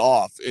little bit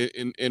off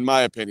in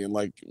my opinion.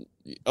 Like,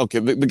 okay,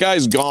 the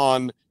guy's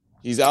gone.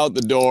 He's out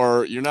the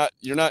door. You're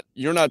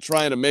not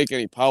trying to make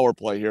any power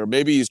play here.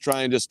 Maybe he's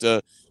trying just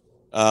to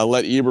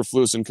let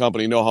Eberflus and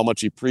company know how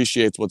much he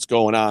appreciates what's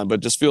going on, but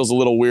just feels a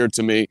little weird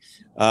to me.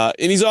 And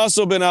he's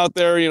also been out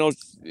there,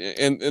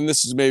 and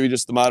this is maybe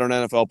just the modern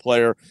NFL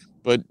player,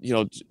 but,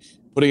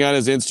 putting on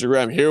his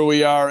Instagram, here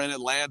we are in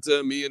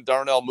Atlanta, me and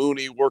Darnell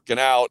Mooney working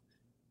out.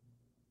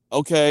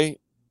 Okay,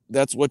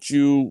 that's what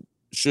you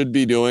should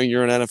be doing.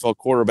 You're an NFL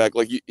quarterback.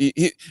 Like,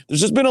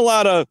 there's just been a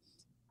lot of,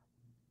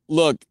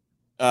 look,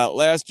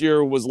 last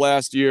year was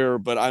last year,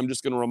 but I'm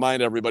just going to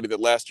remind everybody that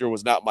last year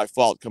was not my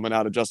fault coming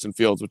out of Justin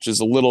Fields, which is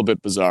a little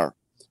bit bizarre.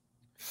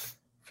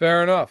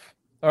 Fair enough.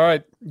 All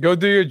right, go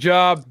do your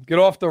job. Get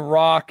off the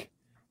rock.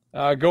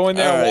 Go in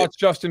there and watch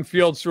Justin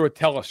Fields through a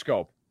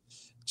telescope.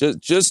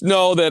 Just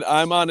know that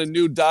I'm on a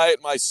new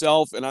diet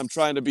myself, and I'm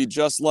trying to be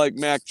just like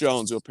Mac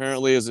Jones, who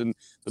apparently is in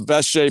the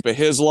best shape of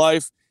his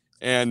life.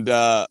 And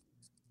the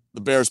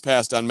Bears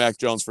passed on Mac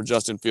Jones for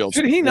Justin Fields.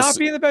 Should he not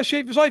be in the best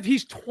shape of his life?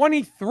 He's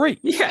 23.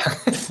 Yeah.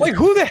 Like,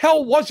 who the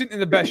hell wasn't in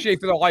the best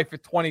shape of their life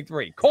at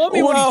 23? Call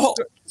me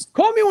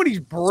when he's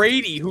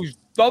Brady, who's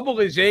double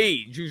his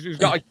age, who's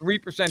got like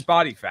 3%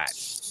 body fat.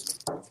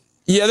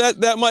 Yeah,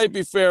 that might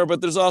be fair,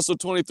 but there's also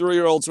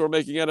 23-year-olds who are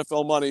making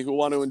NFL money who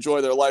want to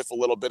enjoy their life a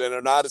little bit and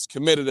are not as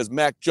committed as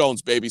Mac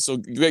Jones, baby. So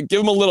give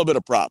him a little bit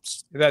of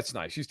props. That's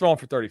nice. He's throwing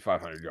for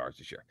 3,500 yards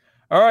this year.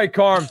 All right,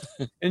 Carm.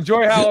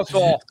 Enjoy Hallis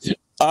Hall.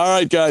 All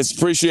right, guys.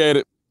 Appreciate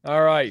it.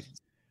 All right.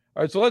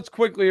 So let's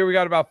quickly here. We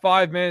got about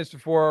 5 minutes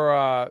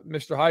before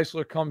Mr.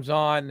 Heisler comes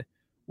on.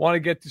 Want to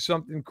get to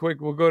something quick.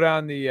 We'll go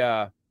down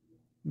the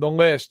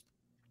list.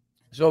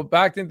 So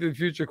back into the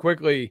future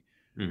quickly.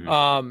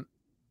 Mm-hmm.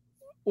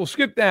 We'll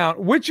skip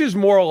down. Which is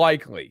more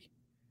likely,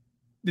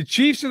 the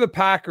Chiefs or the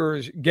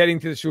Packers getting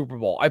to the Super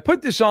Bowl? I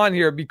put this on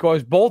here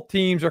because both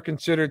teams are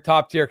considered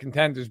top-tier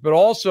contenders, but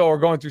also are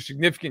going through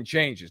significant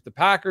changes. The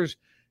Packers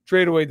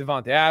trade away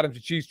Devontae Adams.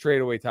 The Chiefs trade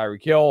away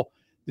Tyreek Hill.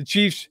 The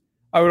Chiefs,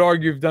 I would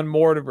argue, have done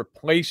more to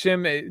replace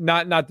him.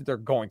 Not that they're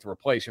going to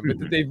replace him, but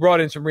that they've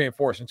brought in some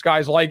reinforcements.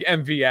 Guys like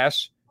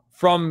MVS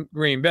from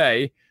Green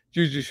Bay,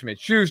 Juju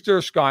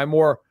Smith-Schuster, Sky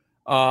Moore,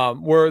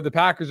 where the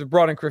Packers have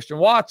brought in Christian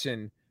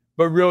Watson.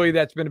 But really,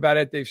 that's been about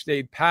it. They've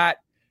stayed pat.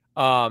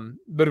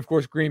 But, of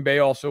course, Green Bay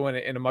also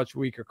in a much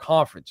weaker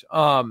conference.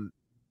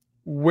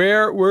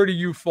 Where do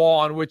you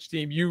fall on which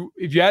team?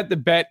 If you had to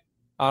bet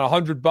on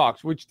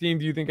 $100, which team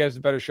do you think has the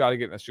better shot at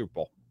getting a Super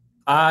Bowl?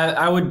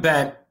 I would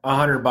bet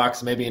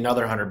 $100, maybe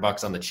another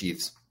 $100 on the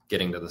Chiefs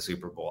getting to the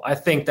Super Bowl. I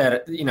think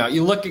that,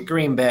 you look at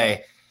Green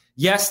Bay.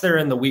 Yes, they're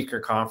in the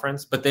weaker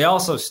conference, but they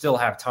also still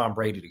have Tom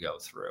Brady to go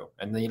through.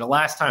 And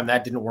last time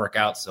that didn't work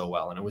out so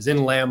well. And it was in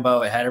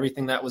Lambeau. It had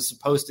everything that was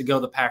supposed to go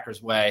the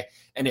Packers' way,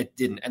 and it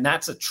didn't. And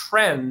that's a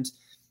trend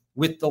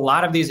with a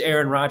lot of these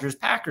Aaron Rodgers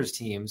Packers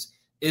teams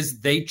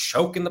is they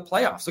choke in the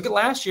playoffs. Look at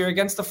last year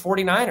against the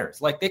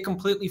 49ers. Like, they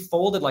completely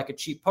folded like a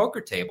cheap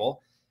poker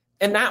table,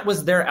 and that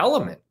was their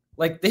element.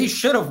 Like, they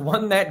should have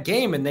won that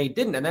game, and they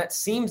didn't. And that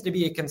seems to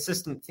be a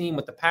consistent theme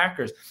with the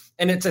Packers.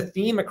 And it's a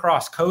theme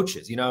across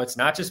coaches. It's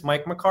not just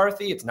Mike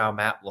McCarthy. It's now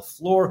Matt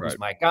LaFleur, who's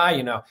my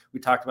guy. We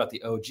talked about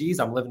the OGs.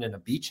 I'm living in a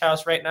beach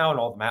house right now and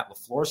all the Matt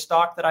LaFleur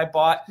stock that I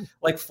bought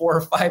like 4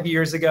 or 5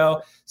 years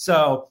ago.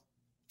 So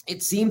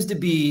it seems to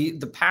be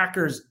the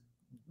Packers,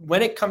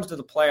 when it comes to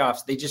the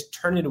playoffs, they just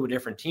turn into a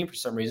different team for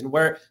some reason,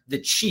 where the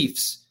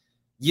Chiefs,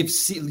 you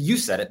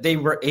said it. They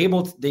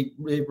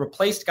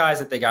replaced guys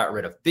that they got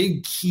rid of,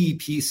 big key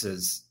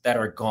pieces that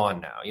are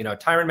gone now.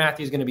 Tyrann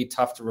Mathieu is going to be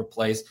tough to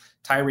replace.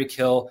 Tyreek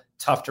Hill,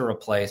 tough to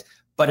replace.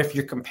 But if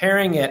you're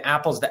comparing it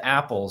apples to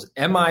apples,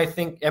 am I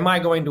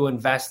going to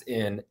invest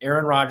in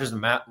Aaron Rodgers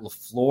and Matt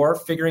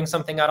LaFleur figuring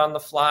something out on the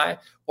fly,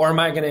 or am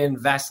I going to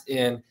invest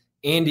in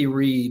Andy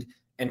Reid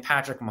and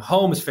Patrick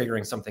Mahomes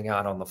figuring something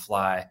out on the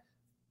fly?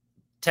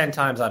 10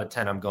 times out of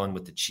 10, I'm going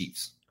with the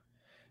Chiefs.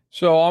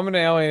 So I'm going to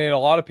alienate a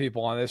lot of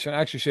people on this and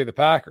actually say the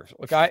Packers.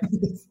 Look, I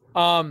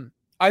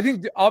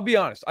think I'll be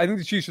honest. I think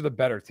the Chiefs are the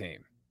better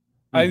team.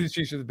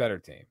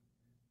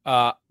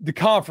 The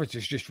conference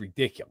is just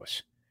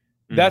ridiculous.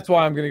 That's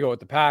why I'm going to go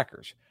with the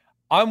Packers.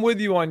 I'm with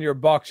you on your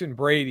Bucs and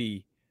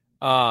Brady.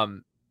 I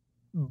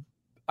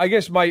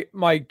guess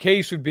my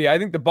case would be I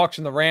think the Bucs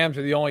and the Rams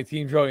are the only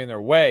teams really in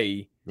their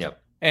way. Yep.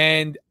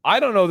 And I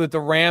don't know that the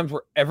Rams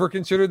were ever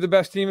considered the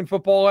best team in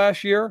football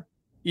last year.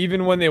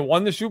 Even when they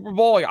won the Super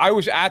Bowl, like, I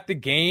was at the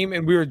game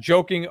and we were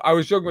joking. I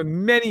was joking with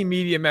many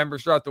media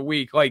members throughout the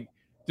week. Like,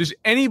 does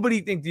anybody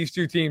think these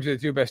two teams are the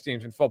two best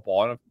teams in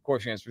football? And of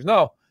course, the answer is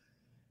no.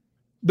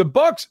 The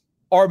Bucs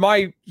are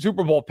my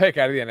Super Bowl pick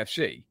out of the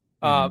NFC.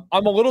 I'm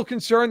a little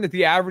concerned that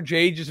the average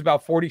age is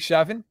about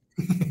 47.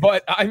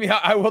 But I mean,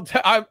 I will.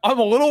 I'm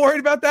a little worried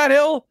about that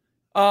hill.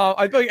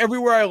 I feel like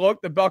everywhere I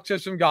look, the Bucs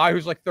have some guy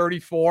who's like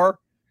 34,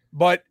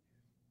 but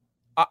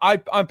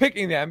I'm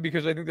picking them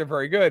because I think they're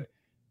very good.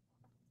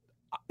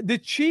 The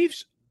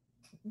Chiefs,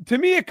 to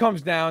me, it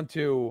comes down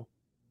to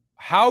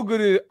how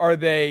good are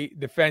they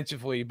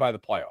defensively by the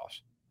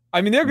playoffs.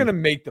 I mean, they're going to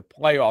make the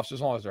playoffs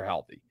as long as they're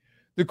healthy.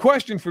 The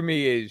question for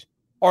me is,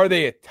 are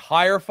they a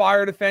tire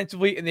fire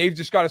defensively and they've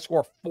just got to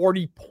score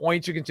 40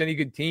 points against any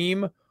good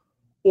team?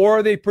 Or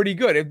are they pretty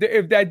good?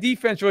 If that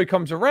defense really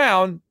comes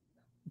around,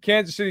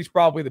 Kansas City's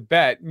probably the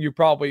bet, and you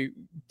probably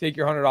take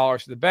your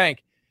 $100 to the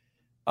bank.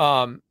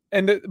 By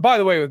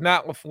the way, with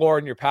Matt LaFleur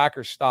and your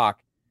Packers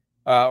stock,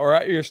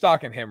 or your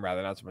stock in him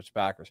rather, not so much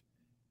Packers,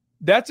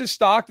 that's a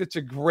stock that's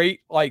a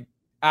great like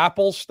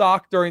Apple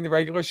stock during the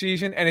regular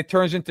season, and it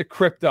turns into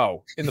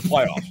crypto in the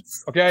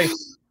playoffs. Okay,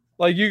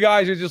 like you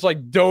guys are just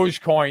like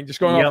Dogecoin,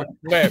 just going off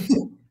a cliff.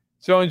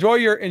 So enjoy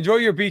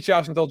your beach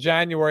house until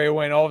January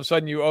when all of a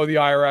sudden you owe the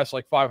IRS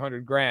like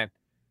 $500,000.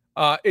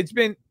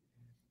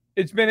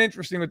 It's been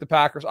interesting with the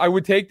Packers. I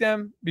would take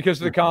them because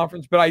of the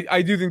conference, but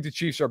I do think the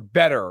Chiefs are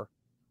better.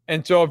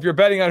 And so if you're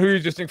betting on who you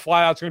just think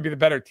flat out is going to be the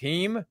better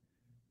team,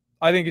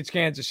 I think it's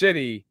Kansas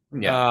City.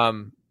 Yeah.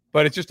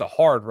 But it's just a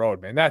hard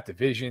road, man. That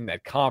division,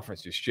 that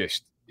conference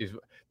is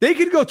they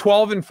could go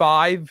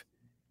 12-5,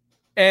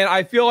 and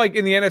I feel like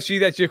in the NFC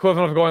that's the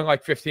equivalent of going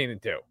like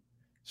 15-2.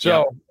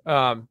 So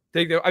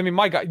take the. I mean,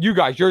 my God, you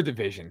guys, your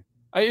division,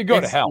 you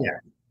go to hell.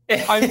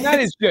 Yeah. I mean,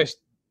 that is just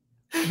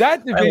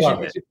that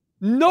division.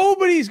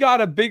 Nobody's got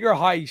a bigger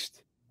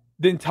heist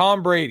than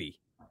Tom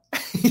Brady.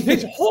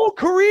 His whole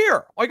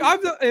career, like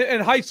I've done,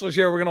 and Heisler's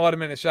here. We're going to let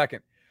him in a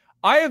second.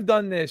 I have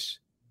done this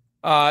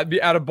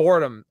out of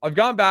boredom. I've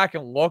gone back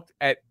and looked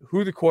at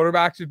who the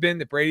quarterbacks have been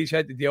that Brady's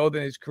had to deal with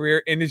in his career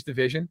in his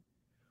division.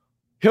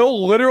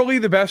 Literally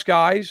the best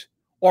guys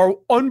are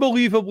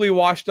unbelievably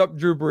washed up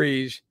Drew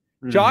Brees,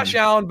 Josh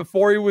Allen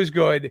before he was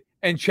good,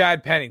 and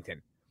Chad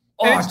Pennington.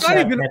 And it's not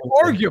even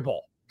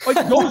arguable.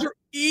 Like those are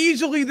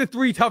easily the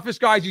three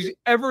toughest guys he's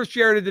ever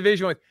shared a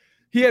division with.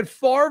 He had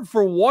Favre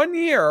for 1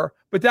 year,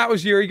 but that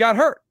was the year he got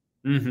hurt.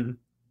 Mm-hmm.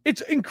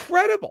 It's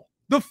incredible.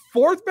 The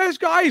fourth best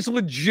guy is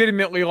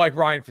legitimately like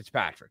Ryan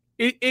Fitzpatrick.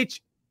 It's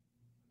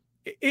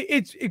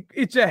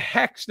a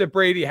hex that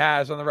Brady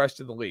has on the rest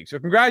of the league. So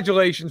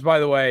congratulations, by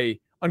the way,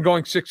 on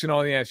going 6-0 in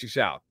the NFC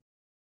South.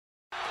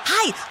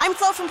 Hi, I'm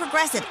Flo from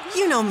Progressive.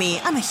 You know me,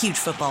 I'm a huge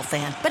football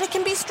fan, but it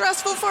can be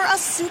stressful for us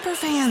super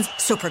fans.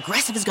 So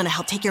Progressive is going to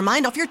help take your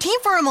mind off your team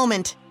for a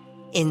moment.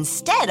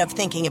 Instead of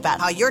thinking about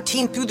how your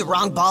team threw the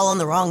wrong ball on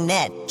the wrong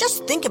net,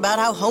 just think about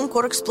how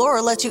HomeQuote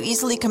Explorer lets you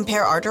easily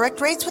compare our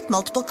direct rates with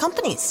multiple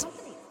companies.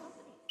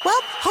 Well,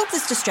 hope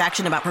this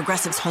distraction about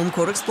Progressive's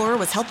HomeQuote Explorer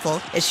was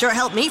helpful. It sure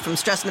helped me from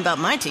stressing about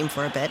my team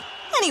for a bit.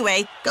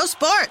 Anyway, go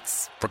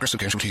sports! Progressive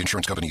Casualty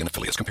Insurance Company and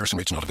Affiliates. Comparison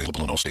rates not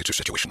available in all states or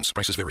situations.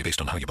 Prices vary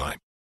based on how you buy.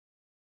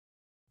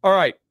 All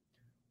right.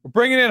 We're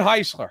bringing in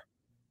Heisler,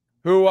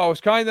 who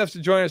was kind enough to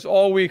join us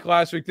all week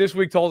last week. This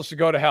week told us to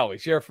go to hell.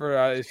 He's here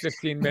for his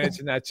 15 minutes,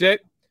 and that's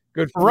it.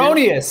 Good for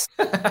erroneous.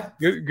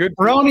 Good.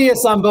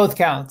 Erroneous on both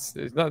counts.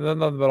 There's nothing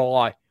but a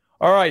lie.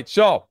 All right.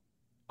 So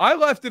I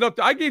left it up.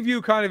 I gave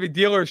you kind of a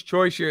dealer's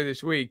choice here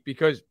this week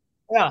because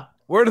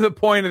we're to the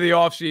point of the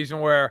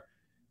offseason where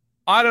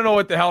I don't know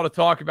what the hell to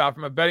talk about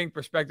from a betting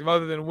perspective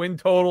other than win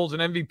totals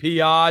and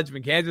MVP odds.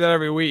 We can't do that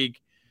every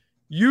week.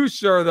 You,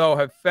 sir, though,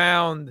 have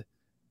found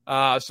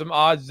some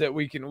odds that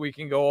we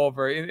can go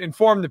over.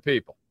 Inform the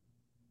people.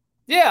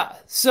 Yeah,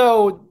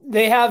 so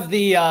they have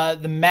the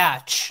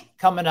match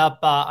coming up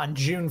on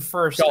June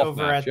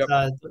 1st at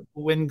the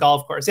Wynn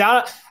Golf Course.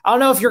 Yeah, I don't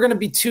know if you're going to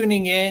be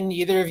tuning in,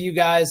 either of you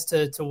guys,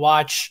 to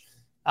watch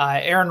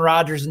Aaron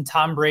Rodgers and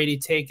Tom Brady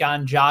take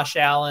on Josh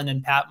Allen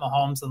and Pat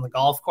Mahomes on the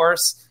golf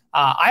course.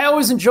 I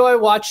always enjoy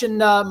watching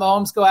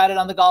Mahomes go at it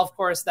on the golf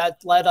course.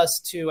 That led us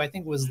to, I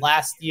think it was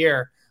last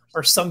year,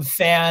 where some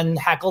fan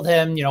heckled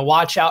him,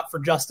 watch out for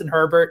Justin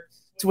Herbert,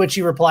 to which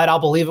he replied, I'll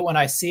believe it when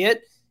I see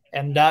it.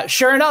 And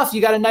sure enough,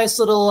 you got a nice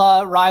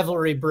little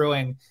rivalry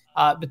brewing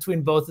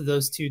between both of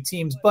those two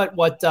teams. But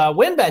what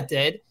WynnBET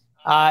did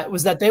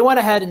was that they went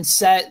ahead and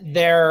set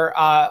their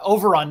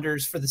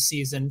over-unders for the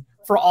season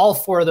for all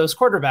four of those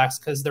quarterbacks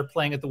because they're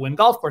playing at the Wynn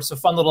Golf Course. So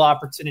fun little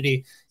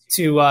opportunity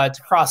to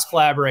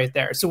cross-collaborate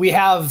there. So we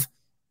have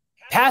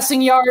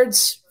passing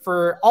yards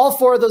for all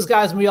four of those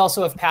guys, and we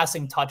also have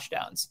passing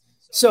touchdowns.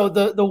 So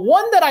the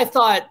one that I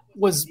thought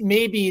was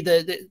maybe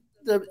the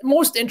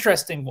most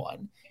interesting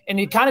one, and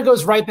it kind of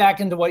goes right back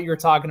into what you were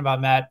talking about,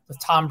 Matt, with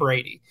Tom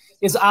Brady,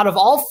 is out of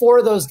all four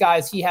of those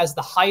guys, he has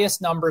the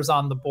highest numbers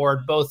on the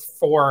board, both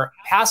for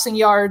passing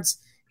yards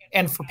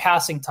and for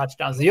passing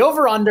touchdowns. The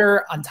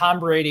over-under on Tom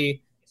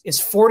Brady is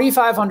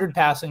 4,500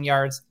 passing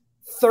yards,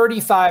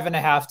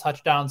 35.5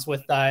 touchdowns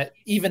with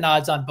even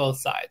odds on both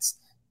sides.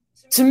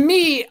 To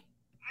me,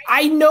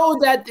 I know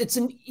that it's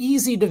an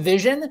easy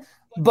division,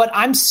 but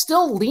I'm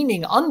still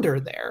leaning under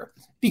there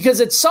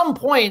because at some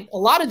point, a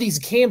lot of these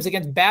games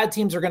against bad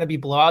teams are going to be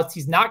blowouts.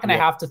 He's not going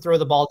to have to throw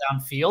the ball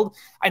downfield.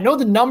 I know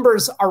the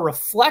numbers are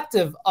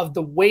reflective of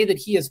the way that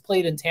he has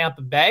played in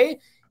Tampa Bay.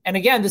 And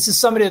again, this is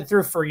somebody that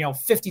threw for,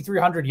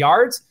 5,300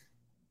 yards.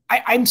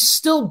 I'm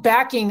still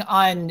backing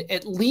on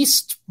at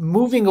least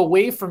moving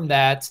away from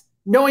that,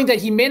 knowing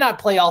that he may not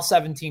play all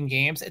 17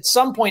 games. At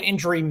some point,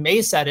 injury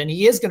may set in.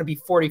 He is going to be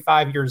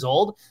 45 years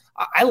old.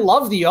 I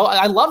love the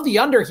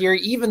under here,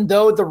 even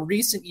though the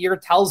recent year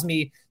tells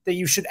me that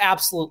you should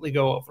absolutely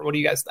go over. What do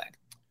you guys think?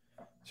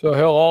 So,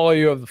 Hill, all of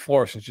you have the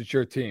floor since it's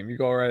your team. You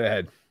go right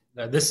ahead.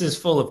 Now, this is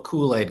full of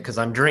Kool-Aid because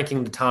I'm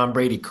drinking the Tom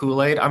Brady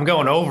Kool-Aid. I'm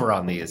going over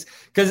on these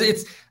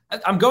because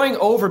I'm going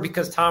over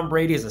because Tom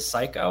Brady is a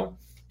psycho.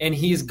 And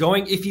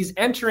if he's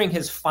entering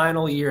his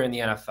final year in the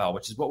NFL,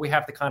 which is what we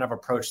have to kind of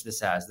approach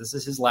this as. This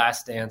is his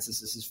last dance.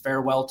 This is his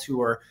farewell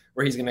tour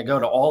where he's going to go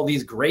to all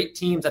these great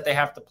teams that they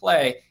have to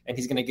play, and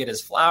he's going to get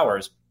his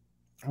flowers.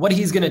 What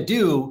he's going to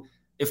do,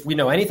 if we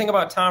know anything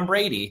about Tom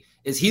Brady,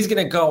 is he's going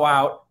to go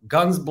out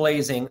guns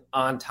blazing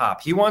on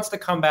top. He wants to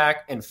come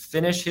back and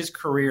finish his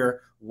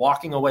career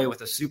walking away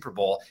with a Super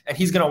Bowl, and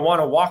he's going to want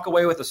to walk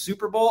away with a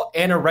Super Bowl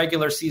and a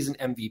regular season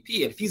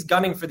MVP. And if he's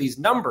gunning for these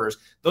numbers,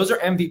 those are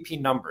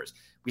MVP numbers.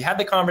 We had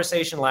the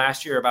conversation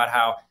last year about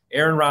how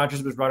Aaron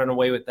Rodgers was running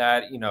away with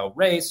that,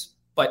 race,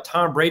 but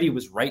Tom Brady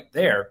was right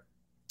there.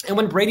 And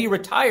when Brady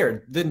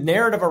retired, the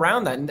narrative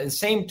around that, and the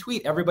same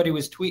tweet everybody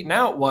was tweeting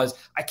out was,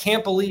 I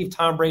can't believe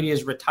Tom Brady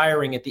is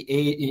retiring at the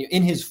age,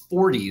 in his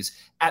 40s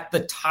at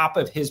the top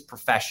of his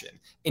profession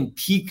in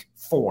peak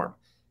form.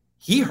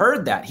 He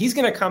heard that. He's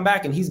going to come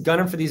back and he's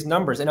gunning for these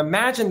numbers. And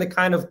imagine the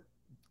kind of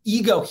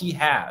ego he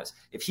has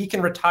if he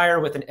can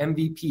retire with an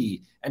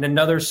MVP and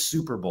another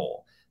Super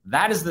Bowl.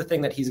 That is the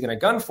thing that he's going to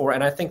gun for.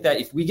 And I think that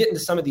if we get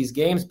into some of these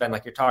games, Ben,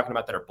 like you're talking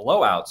about, that are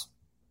blowouts,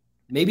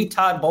 maybe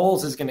Todd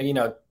Bowles is going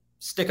to,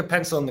 stick a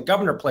pencil in the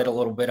governor plate a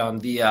little bit on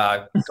the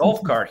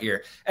golf cart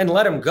here and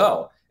let him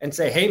go and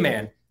say, hey,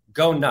 man,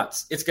 go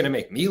nuts. It's going to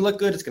make me look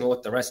good. It's going to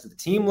look the rest of the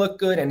team look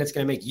good. And it's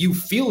going to make you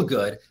feel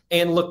good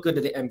and look good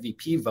to the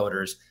MVP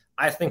voters.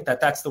 I think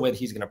that that's the way that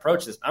he's going to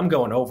approach this. I'm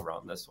going over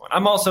on this one.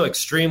 I'm also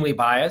extremely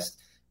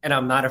biased, and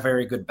I'm not a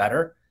very good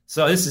bettor.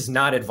 So this is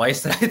not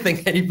advice that I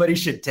think anybody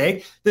should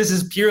take. This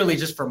is purely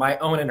just for my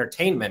own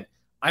entertainment.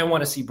 I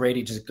want to see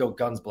Brady just go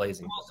guns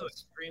blazing. I'm also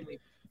extremely.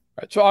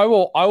 Right, so I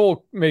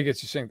will make it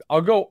succinct.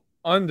 I'll go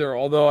under,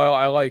 although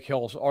I like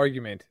Hill's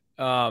argument.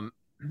 I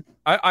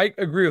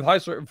agree with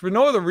Heisler for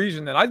no other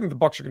reason than I think the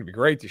Bucs are going to be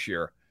great this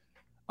year.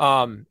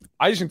 I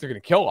just think they're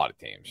going to kill a lot of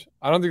teams.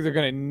 I don't think they're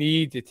going to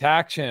need to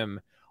tax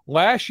him.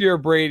 Last year,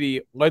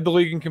 Brady led the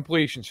league in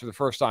completions for the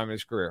first time in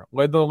his career,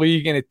 led the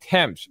league in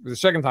attempts for the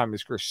second time in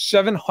his career,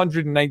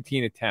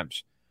 719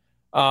 attempts.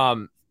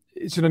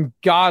 It's an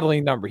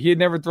ungodly number. He had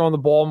never thrown the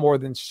ball more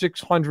than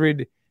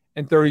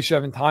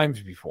 637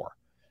 times before.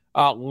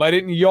 Led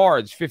it in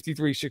yards,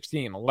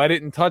 53-16. Led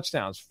it in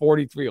touchdowns,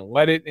 43.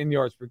 Led it in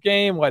yards per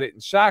game. Led it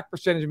in sack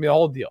percentage. The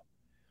whole deal.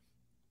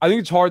 I think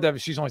it's hard to have a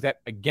season like that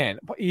again.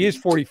 But he is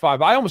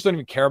 45. I almost don't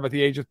even care about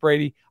the age with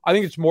Brady. I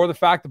think it's more the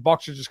fact the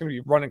Bucs are just going to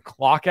be running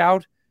clock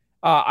out.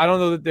 I don't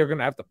know that they're going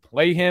to have to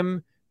play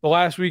him the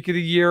last week of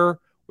the year,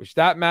 which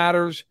that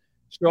matters.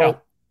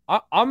 So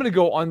I'm going to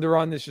go under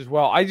on this as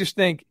well. I just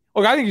think,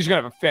 I think he's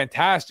going to have a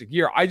fantastic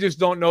year. I just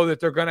don't know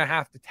that they're going to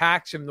have to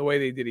tax him the way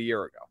they did a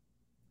year ago.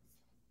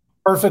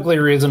 Perfectly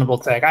reasonable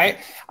take. I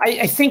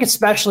think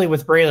especially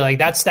with Brady, like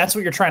that's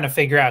what you're trying to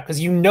figure out, because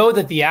you know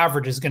that the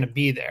average is going to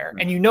be there,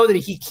 and you know that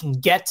he can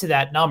get to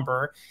that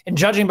number. And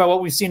judging by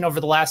what we've seen over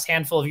the last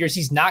handful of years,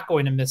 he's not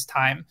going to miss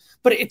time.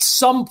 But at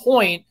some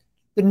point,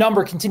 the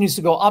number continues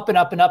to go up and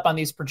up and up on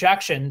these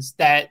projections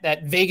that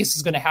Vegas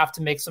is going to have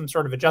to make some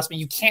sort of adjustment.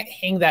 You can't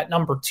hang that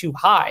number too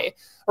high,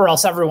 or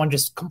else everyone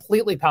just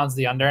completely pounds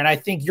the under. And I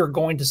think you're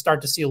going to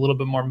start to see a little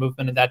bit more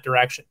movement in that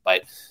direction.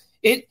 But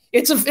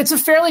it's a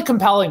fairly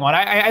compelling one.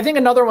 I think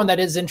another one that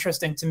is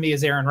interesting to me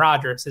is Aaron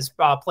Rodgers, his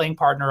playing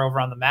partner over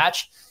on the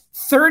match.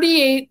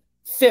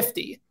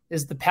 3850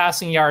 is the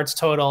passing yards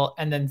total,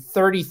 and then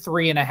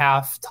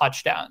 33.5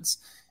 touchdowns.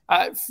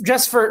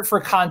 Just for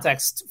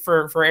context,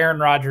 for Aaron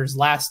Rodgers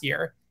last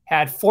year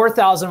had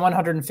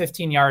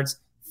 4,115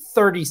 yards,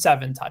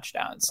 37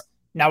 touchdowns.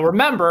 Now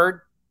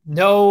remember,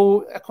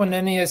 no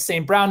Equanimeous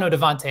St. Brown, no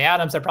Davante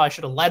Adams. I probably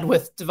should have led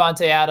with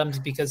Davante Adams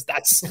because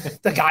that's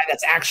the guy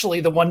that's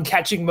actually the one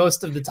catching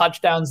most of the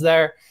touchdowns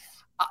there.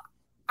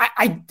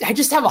 I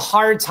just have a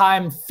hard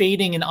time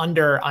fading an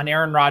under on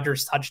Aaron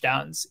Rodgers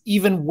touchdowns,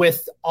 even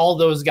with all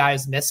those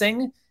guys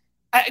missing.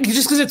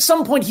 Just because at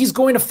some point he's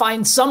going to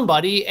find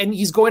somebody and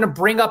he's going to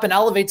bring up and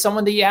elevate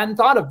someone that you hadn't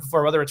thought of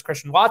before, whether it's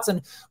Christian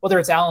Watson, whether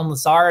it's Alan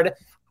Lazard.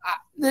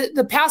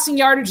 The passing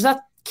yardage, that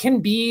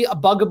can be a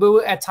bugaboo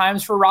at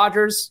times for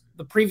Rodgers.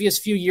 The previous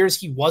few years,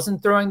 he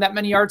wasn't throwing that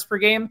many yards per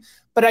game,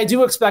 but I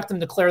do expect him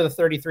to clear the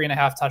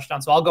 33.5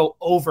 touchdowns. So I'll go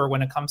over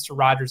when it comes to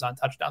Rodgers on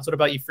touchdowns. What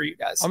about you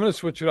guys? I'm going to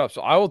switch it up.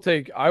 So I will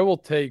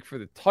take for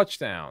the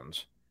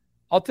touchdowns.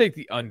 I'll take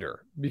the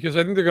under because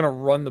I think they're going to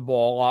run the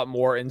ball a lot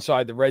more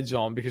inside the red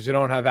zone because they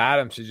don't have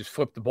Adams to just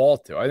flip the ball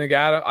to. I think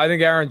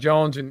Aaron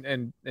Jones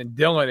and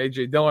Dillon,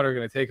 A.J. Dillon, are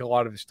going to take a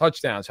lot of his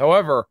touchdowns.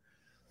 However,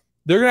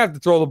 they're going to have to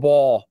throw the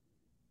ball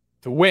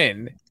to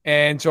win,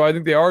 and so I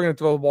think they are going to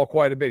throw the ball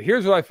quite a bit.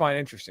 Here's what I find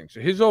interesting.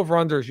 So his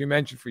over-under, as you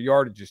mentioned, for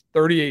yardage is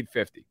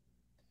 38.50.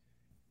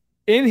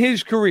 In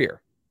his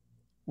career,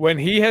 when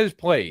he has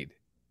played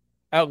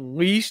at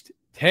least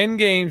 10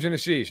 games in a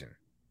season,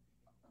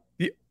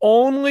 the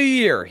only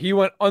year he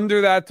went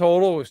under that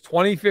total was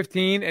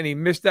 2015, and he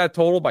missed that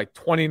total by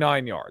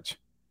 29 yards.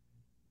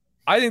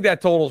 I think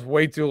that total is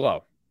way too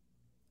low.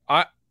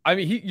 I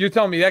mean, you're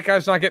telling me that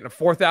guy's not getting to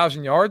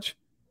 4,000 yards?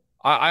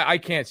 I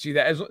can't see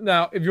that.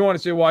 Now, if you want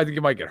to say, well, I think he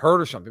might get hurt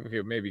or something,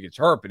 okay, maybe he gets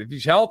hurt. But if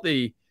he's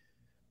healthy,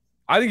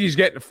 I think he's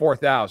getting to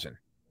 4,000.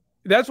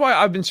 That's why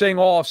I've been saying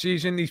all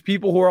offseason, these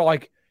people who are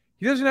like,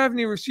 he doesn't have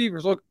any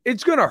receivers. Look,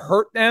 it's going to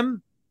hurt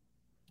them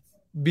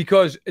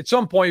because at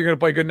some point you're going to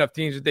play good enough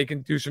teams that they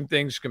can do some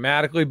things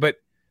schematically. But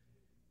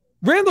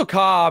Randall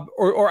Cobb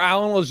or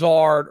Alan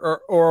Lazard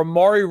or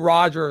Amari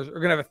Rodgers are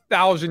going to have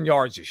 1,000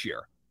 yards this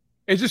year.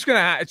 It's just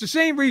going to it's the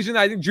same reason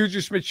I think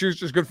Juju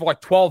Smith-Schuster is good for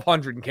like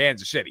 1,200 in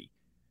Kansas City.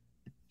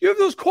 You have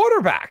those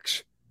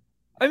quarterbacks.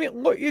 I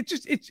mean, look,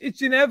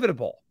 it's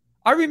inevitable.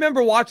 I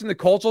remember watching the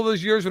Colts all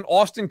those years when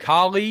Austin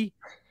Collie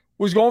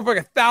was going for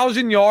like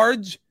 1,000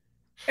 yards,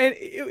 and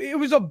it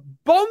was a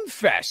bum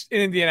fest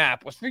in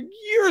Indianapolis for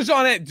years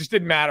on end. It just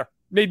didn't matter.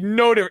 Made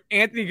no difference.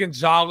 Anthony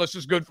Gonzalez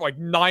was good for like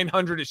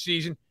 900 a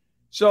season.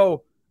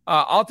 So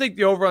I'll take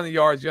the over on the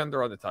yards, the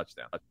under on the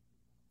touchdown.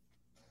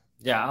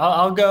 Yeah,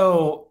 I'll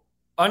go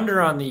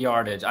under on the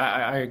yardage.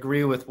 I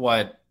agree with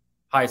what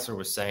Heiser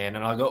was saying,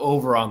 and I'll go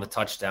over on the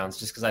touchdowns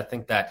just because I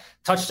think that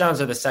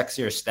touchdowns are the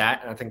sexier stat,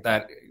 and I think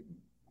that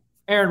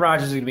Aaron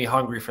Rodgers is going to be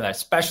hungry for that,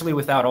 especially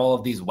without all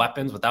of these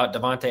weapons, without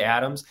Davante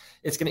Adams.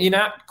 It's going to be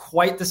not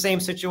quite the same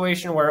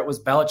situation where it was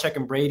Belichick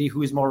and Brady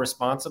who is more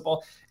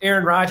responsible.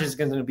 Aaron Rodgers is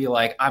going to be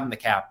like, I'm the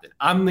captain.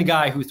 I'm the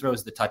guy who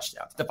throws the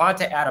touchdowns.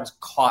 Davante Adams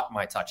caught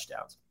my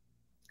touchdowns.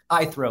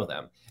 I throw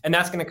them. And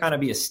that's going to kind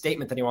of be a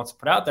statement that he wants to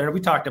put out there. And we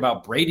talked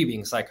about Brady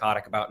being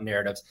psychotic about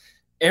narratives.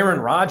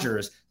 Aaron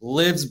Rodgers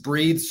lives,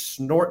 breathes,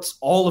 snorts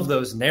all of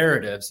those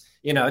narratives.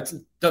 You know, it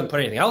doesn't put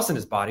anything else in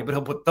his body, but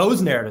he'll put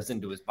those narratives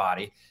into his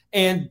body.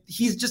 And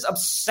he's just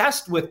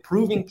obsessed with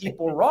proving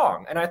people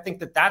wrong. And I think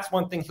that that's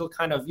one thing he'll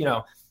kind of,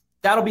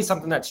 that'll be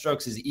something that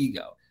strokes his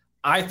ego.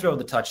 I throw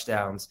the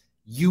touchdowns.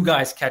 You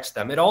guys catch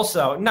them. It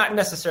also, not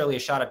necessarily a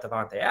shot at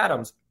Davante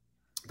Adams,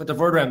 but to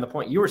Verderame, the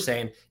point you were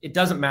saying, it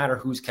doesn't matter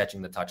who's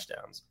catching the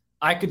touchdowns.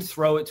 I could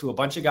throw it to a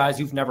bunch of guys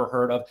you've never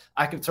heard of.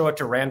 I could throw it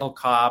to Randall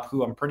Cobb,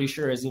 who I'm pretty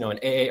sure is, an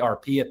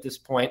AARP at this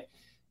point.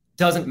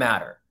 Doesn't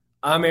matter.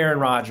 I'm Aaron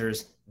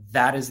Rodgers.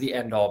 That is the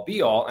end-all,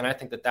 be-all, and I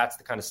think that that's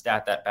the kind of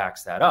stat that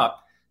backs that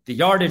up. The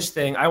yardage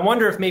thing, I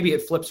wonder if maybe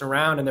it flips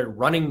around and they're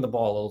running the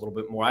ball a little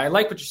bit more. I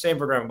like what you're saying,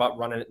 Verderame, about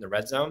running it in the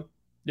red zone.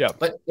 Yeah.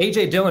 But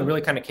A.J. Dillon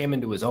really kind of came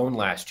into his own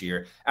last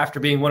year after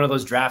being one of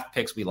those draft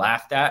picks we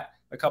laughed at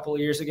a couple of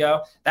years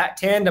ago. That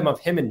tandem of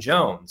him and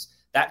Jones,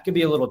 that could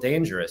be a little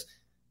dangerous.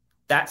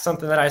 That's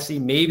something that I see.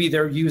 Maybe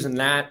they're using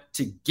that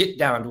to get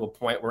down to a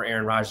point where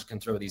Aaron Rodgers can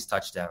throw these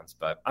touchdowns,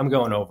 but I'm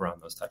going over on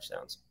those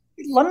touchdowns.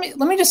 Let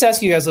me just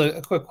ask you guys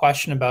a quick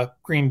question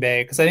about Green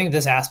Bay, because I think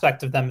this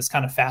aspect of them is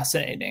kind of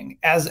fascinating.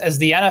 As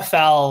the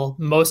NFL,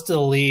 most of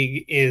the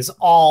league is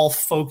all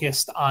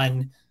focused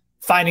on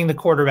finding the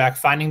quarterback,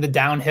 finding the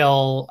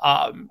downhill,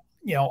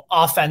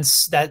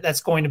 offense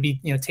that's going to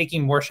be,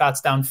 taking more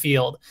shots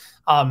downfield,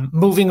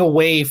 moving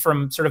away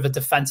from sort of a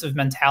defensive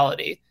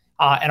mentality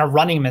and a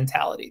running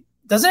mentality.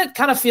 Doesn't it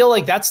kind of feel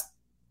like that's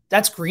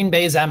Green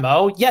Bay's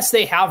MO? Yes,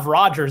 they have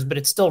Rodgers, but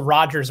it's still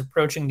Rodgers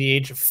approaching the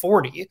age of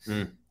 40.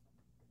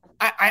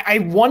 I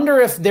wonder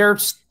if they're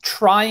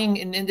trying,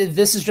 and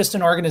this is just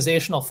an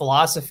organizational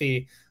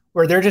philosophy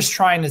where they're just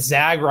trying to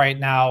zag right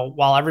now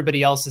while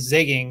everybody else is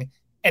zigging.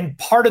 And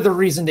part of the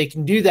reason they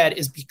can do that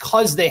is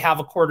because they have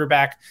a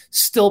quarterback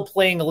still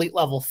playing elite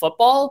level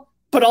football,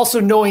 but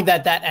also knowing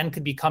that end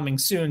could be coming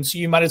soon. So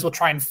you might as well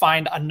try and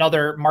find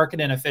another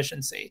market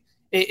inefficiency.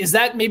 Is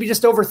that maybe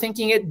just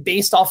overthinking it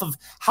based off of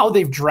how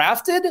they've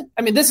drafted?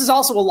 I mean, this is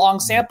also a long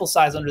sample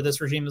size under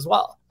this regime as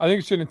well. I think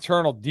it's an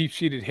internal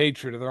deep-seated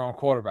hatred of their own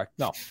quarterback.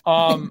 No.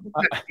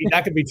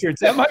 That could be true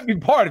too. That might be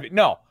part of it.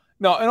 No,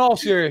 in all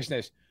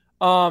seriousness.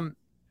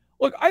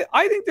 Look,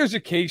 I think there's a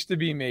case to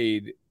be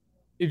made.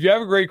 If you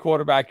have a great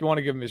quarterback, you want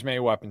to give him as many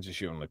weapons as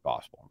humanly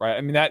possible, right?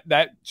 I mean,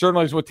 that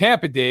certainly is what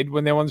Tampa did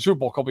when they won the Super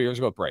Bowl a couple of years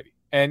ago with Brady.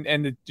 And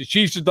the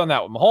Chiefs have done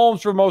that with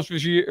Mahomes for most of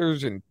his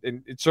years, and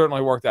it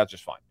certainly worked out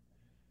just fine.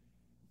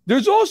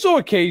 There's also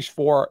a case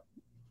for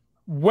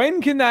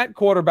when can that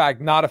quarterback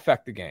not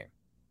affect the game?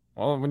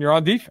 Well, when you're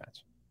on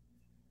defense.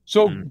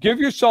 So give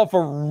yourself a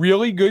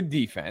really good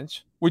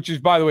defense, which is,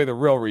 by the way, the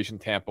real reason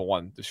Tampa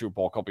won the Super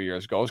Bowl a couple of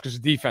years ago, is because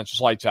the defense was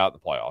lights out in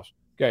the playoffs.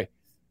 Okay.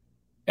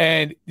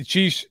 And the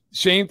Chiefs,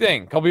 same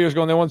thing. A couple of years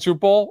ago when they won the Super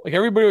Bowl, like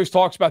everybody always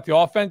talks about the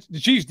offense. The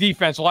Chiefs'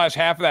 defense the last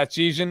half of that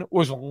season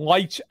was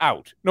lights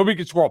out. Nobody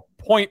could score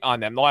a point on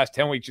them the last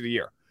 10 weeks of the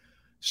year.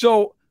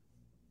 So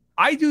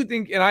I do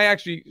think, and I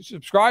actually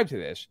subscribe to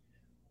this,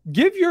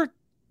 give your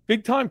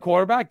big-time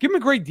quarterback, give him a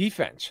great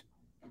defense.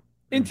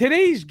 In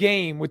today's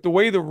game, with the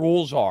way the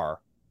rules are,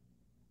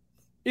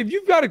 if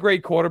you've got a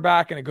great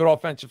quarterback and a good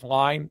offensive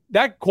line,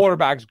 that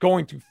quarterback's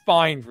going to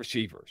find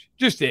receivers.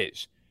 Just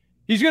is.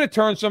 He's going to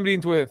turn somebody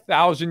into a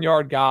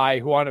 1,000-yard guy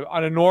who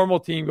on a normal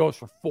team goes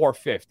for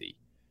 450.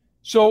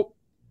 So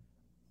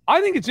I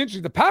think it's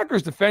interesting. The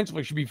Packers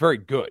defensively should be very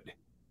good.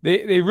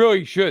 They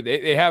really should.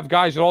 They have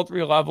guys at all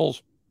three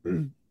levels,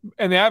 and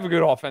they have a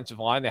good offensive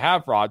line. They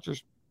have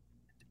Rodgers.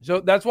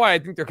 So that's why I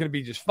think they're going to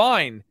be just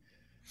fine.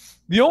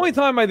 The only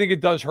time I think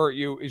it does hurt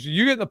you is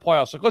you get in the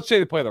playoffs. Like, let's say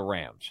they play the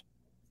Rams.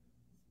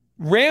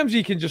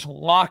 Ramsey can just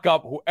lock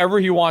up whoever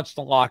he wants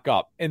to lock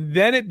up, and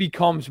then it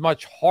becomes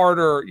much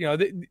harder. You know,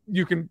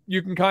 you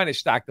can kind of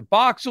stack the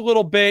box a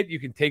little bit. You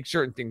can take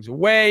certain things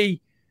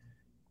away.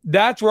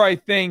 That's where I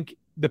think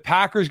the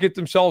Packers get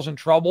themselves in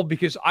trouble,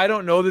 because I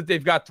don't know that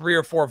they've got 3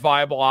 or 4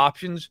 viable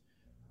options.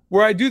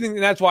 Where I do think,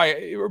 and that's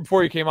why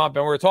before you came on,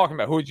 Ben, we were talking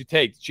about who would you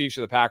take, the Chiefs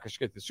or the Packers to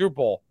get the Super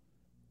Bowl.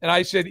 And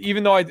I said,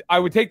 even though I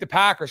would take the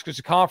Packers because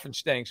the conference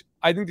stinks,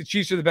 I think the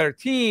Chiefs are the better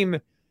team,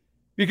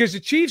 because the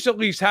Chiefs at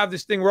least have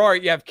this thing where, all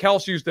right, you have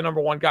Kelce, who's the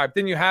number 1 guy, but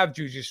then you have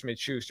Juju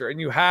Smith-Schuster, and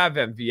you have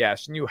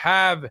MVS, and you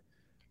have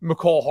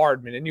McCole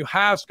Hardman, and you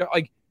have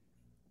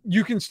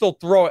you can still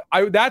throw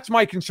it. That's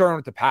my concern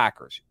with the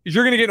Packers, is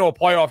you're going to get into a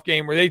playoff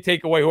game where they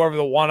take away whoever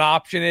the one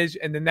option is,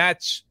 and then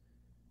that's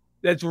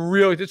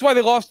why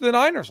they lost to the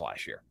Niners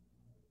last year.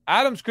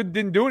 Adams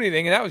didn't do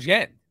anything, and that was the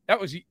end. That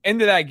was the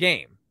end of that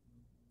game.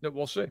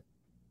 We'll see.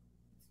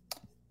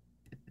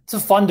 It's a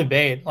fun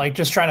debate,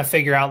 just trying to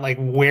figure out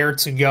where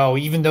to go,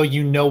 even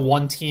though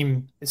one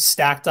team is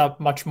stacked up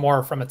much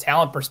more from a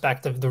talent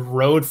perspective. The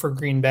road for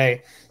Green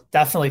Bay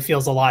definitely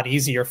feels a lot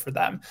easier for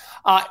them.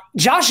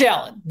 Josh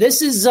Allen,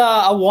 this is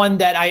a one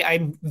that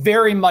I'm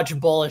very much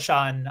bullish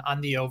on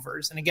the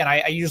overs. And again,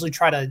 I usually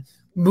try to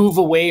move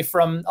away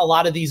from a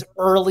lot of these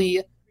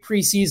early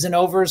preseason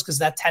overs because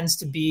that tends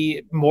to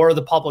be more of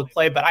the public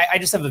play, but I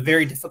just have a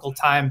very difficult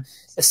time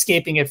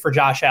escaping it for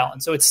Josh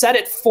Allen. So it's set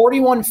at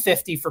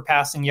 4,150 for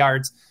passing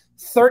yards,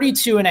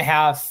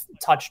 32.5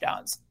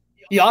 touchdowns.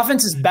 The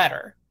offense is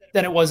better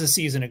than it was a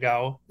season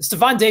ago.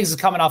 Stephon Diggs is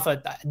coming off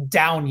a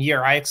down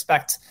year. I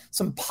expect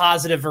some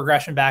positive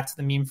regression back to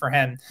the mean for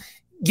him.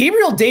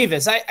 Gabriel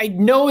Davis, I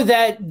know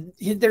that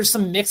there's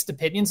some mixed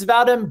opinions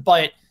about him,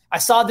 but I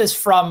saw this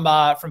from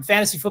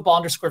Fantasy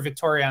Football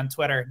 _Victoria on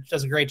Twitter. She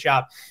does a great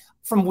job.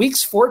 From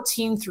weeks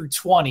 14 through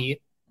 20,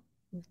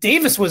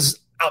 Davis was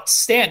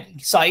outstanding.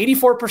 He saw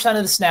 84%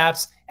 of the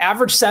snaps,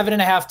 averaged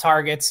 7.5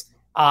 targets,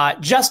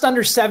 just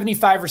under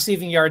 75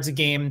 receiving yards a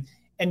game,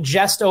 and he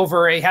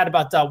had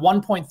about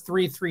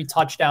 1.33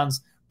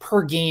 touchdowns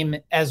per game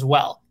as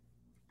well.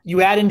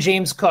 You add in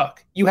James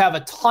Cook. You have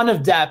a ton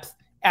of depth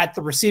at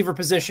the receiver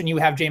position. You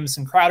have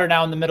Jamison Crowder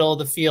now in the middle of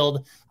the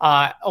field,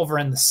 over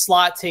in the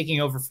slot, taking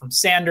over from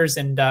Sanders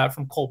and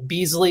from Cole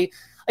Beasley.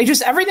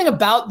 Just everything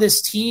about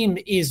this team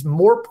is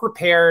more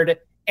prepared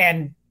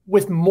and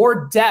with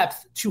more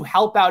depth to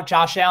help out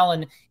Josh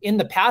Allen in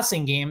the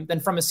passing game than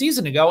from a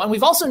season ago. And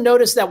we've also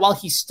noticed that while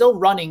he's still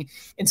running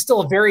and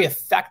still a very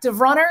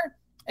effective runner,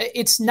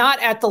 it's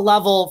not at the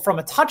level from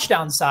a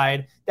touchdown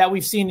side that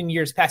we've seen in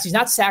years past. He's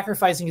not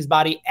sacrificing his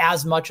body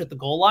as much at the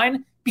goal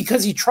line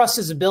because he trusts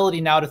his ability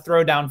now to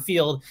throw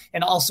downfield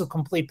and also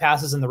complete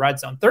passes in the red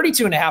zone.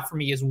 32.5 for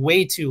me is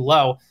way too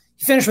low.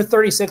 He finished with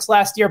 36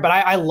 last year, but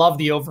I love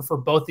the over for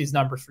both these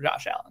numbers for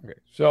Josh Allen. Okay,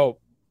 so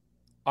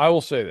I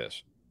will say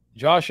this.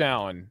 Josh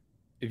Allen,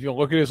 if you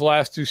look at his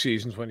last 2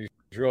 seasons when he's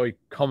really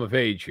come of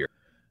age here,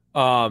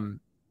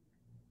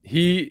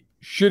 he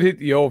should hit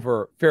the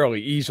over fairly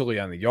easily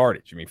on the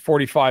yardage. I mean,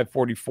 45,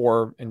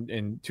 44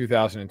 in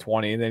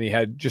 2020, and then he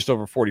had just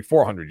over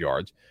 4,400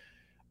 yards.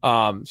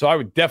 So I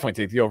would definitely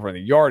take the over on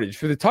the yardage.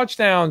 For the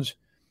touchdowns,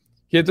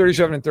 he had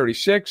 37 and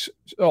 36.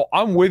 So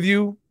I'm with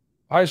you,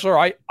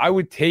 Heisler. I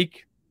would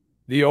take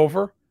the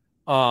over.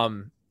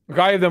 Look,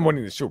 I have them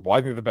winning the Super Bowl. I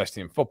think they're the best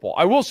team in football.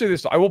 I will say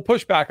this. I will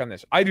push back on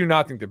this. I do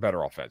not think they're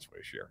better offensively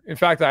this year. In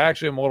fact, I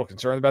actually am a little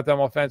concerned about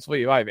them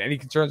offensively. If I have any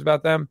concerns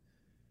about them,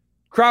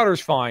 Crowder's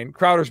fine.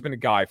 Crowder's been a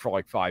guy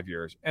for 5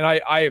 years, and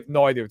I have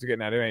no idea what they're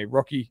getting out of any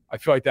rookie. I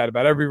feel like that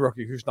about every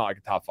rookie who's not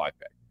a top 5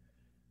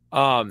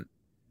 pick.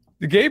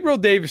 The Gabriel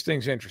Davis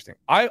thing's interesting.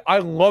 I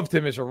loved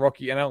him as a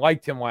rookie, and I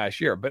liked him last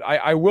year, but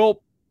I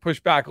will push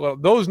back a little.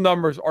 Those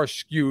numbers are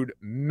skewed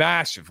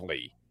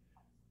massively.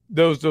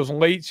 Those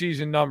late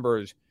season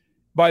numbers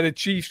by the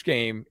Chiefs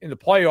game in the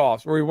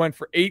playoffs, where he went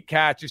for 8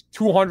 catches,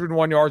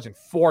 201 yards, and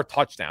 4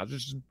 touchdowns,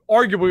 which is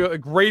arguably the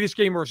greatest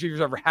game a receiver's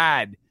ever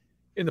had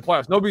in the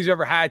playoffs. Nobody's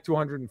ever had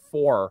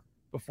 204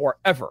 before,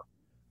 ever.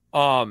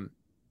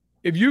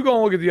 If you go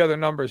and look at the other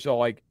numbers,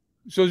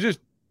 so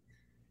just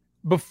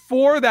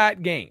before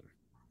that game,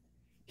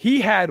 he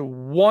had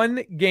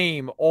 1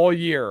 game all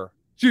year.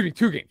 Excuse me,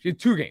 2 games. He had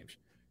 2 games.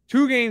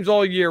 2 games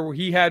all year where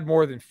he had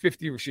more than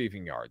 50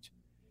 receiving yards.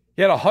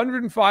 He had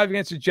 105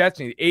 against the Jets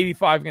and he had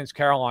 85 against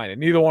Carolina.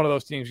 Neither one of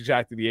those teams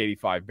exactly the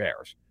 85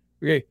 Bears.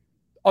 Okay,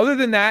 Other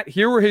than that,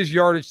 here were his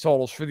yardage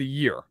totals for the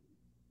year,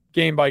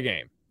 game by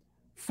game.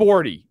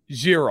 40,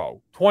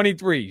 0,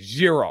 23,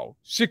 0,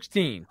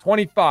 16,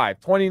 25,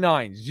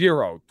 29,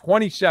 0,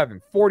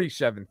 27,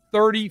 47,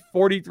 30,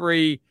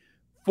 43,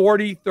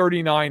 40,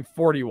 39,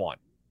 41.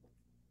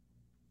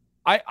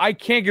 I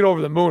can't get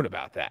over the moon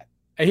about that.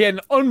 He had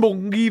an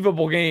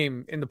unbelievable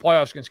game in the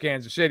playoffs against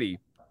Kansas City.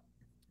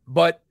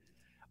 But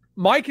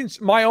my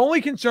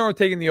only concern with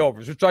taking the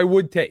overs, which I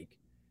would take,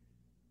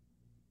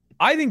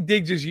 I think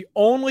Diggs is the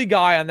only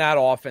guy on that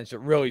offense that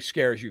really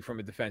scares you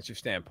from a defensive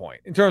standpoint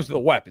in terms of the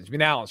weapons. I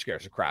mean, Allen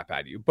scares the crap out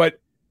of you. But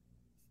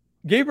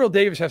Gabriel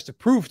Davis has to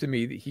prove to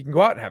me that he can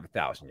go out and have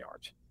 1,000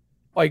 yards.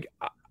 Like,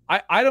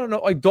 I don't know.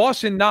 Like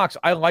Dawson Knox,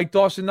 I like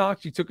Dawson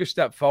Knox. He took a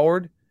step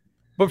forward.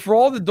 But for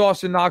all the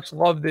Dawson Knox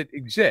love that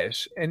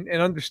exists, and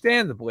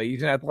understandably,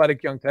 he's an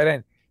athletic young tight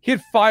end, he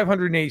had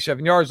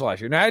 587 yards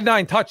last year. Now, he had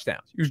 9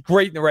 touchdowns. He was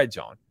great in the red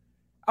zone.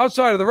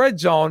 Outside of the red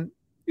zone,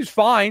 he's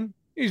fine.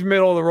 He's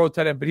middle of the road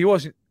tight end, but he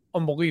wasn't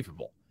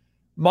unbelievable.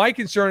 My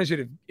concern is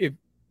that if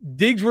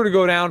Diggs were to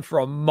go down for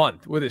a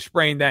month with a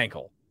sprained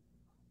ankle,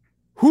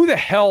 who the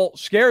hell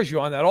scares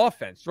you on that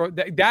offense?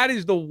 That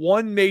is the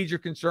one major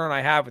concern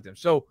I have with him.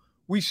 So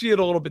we see it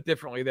a little bit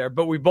differently there,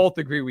 but we both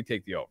agree we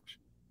take the overs.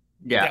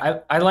 Yeah.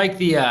 I like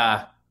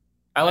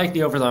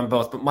the overs on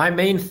both, but my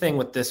main thing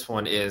with this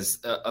one is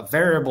a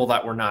variable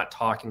that we're not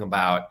talking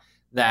about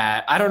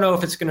that I don't know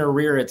if it's going to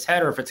rear its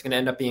head or if it's going to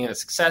end up being a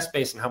success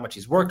based on how much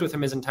he's worked with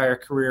him his entire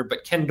career.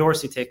 But Ken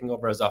Dorsey taking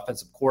over as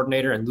offensive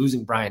coordinator and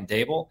losing Brian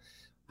Daboll,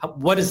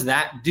 what does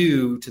that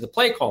do to the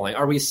play calling?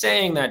 Are we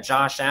saying that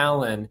Josh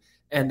Allen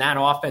and that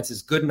offense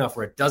is good enough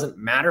where it doesn't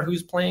matter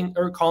who's playing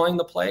or calling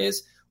the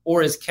plays?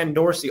 Or is Ken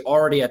Dorsey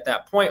already at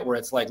that point where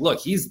it's like, look,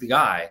 he's the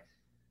guy.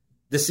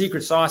 The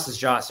secret sauce is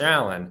Josh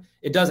Allen.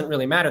 It doesn't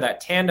really matter that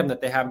tandem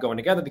that they have going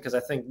together because I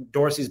think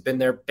Dorsey's been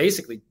there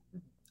basically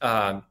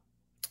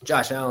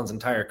Josh Allen's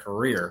entire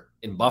career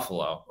in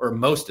Buffalo, or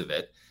most of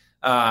it,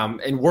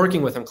 and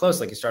working with him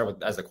closely. Like he started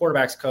with as the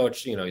quarterback's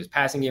coach, he's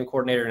passing game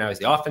coordinator. Now he's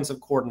the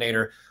offensive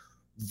coordinator.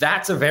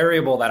 That's a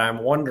variable that I'm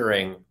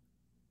wondering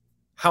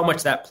how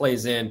much that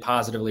plays in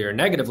positively or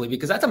negatively,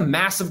 because that's a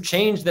massive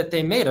change that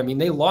they made. I mean,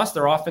 they lost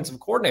their offensive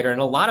coordinator,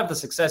 and a lot of the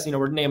success,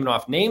 we're naming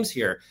off names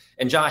here,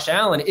 and Josh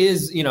Allen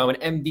is, an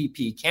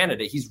MVP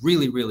candidate. He's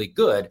really, really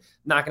good.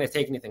 Not going to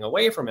take anything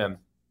away from him.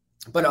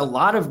 But a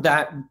lot of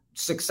that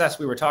success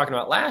we were talking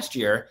about last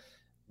year,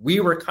 we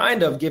were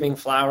kind of giving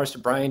flowers to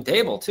Brian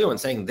Daboll too and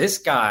saying this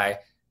guy,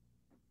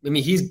 I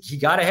mean, he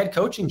got a head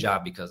coaching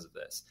job because of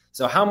this.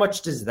 So how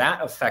much does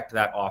that affect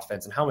that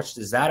offense, and how much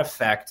does that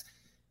affect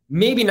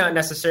maybe not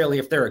necessarily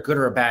if they're a good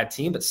or a bad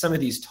team, but some of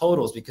these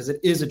totals, because it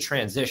is a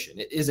transition.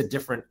 It is a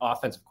different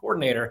offensive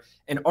coordinator.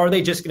 And are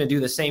they just going to do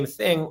the same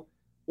thing,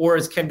 or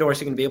is Ken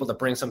Dorsey going to be able to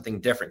bring something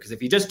different? Because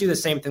if you just do the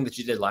same thing that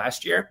you did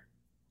last year,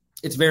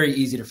 it's very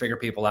easy to figure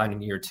people out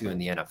in year 2 in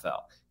the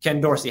NFL. Ken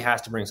Dorsey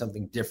has to bring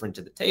something different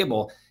to the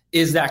table.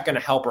 Is that going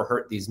to help or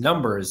hurt these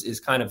numbers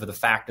is kind of the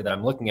factor that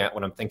I'm looking at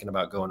when I'm thinking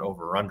about going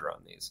over or under on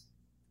these.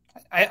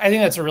 I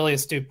think that's a really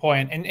astute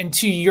point. And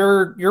to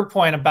your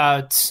point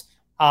about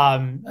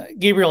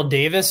Gabriel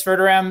Davis,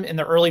 Verderame, in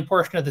the early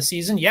portion of the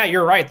season, yeah,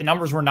 you're right. The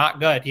numbers were not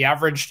good. He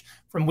averaged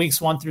from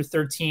weeks 1 through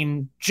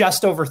 13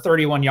 just over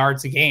 31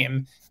 yards a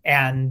game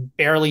and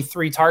barely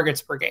 3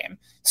 targets per game.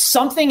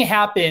 Something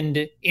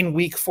happened in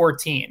week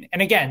 14.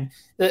 And again,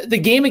 the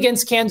game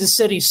against Kansas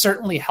City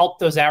certainly helped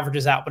those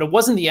averages out, but it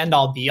wasn't the end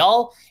all be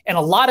all. And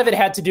a lot of it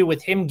had to do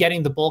with him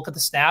getting the bulk of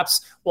the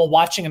snaps while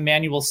watching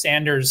Emmanuel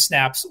Sanders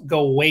snaps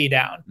go way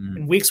down.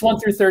 In weeks 1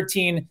 through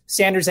 13,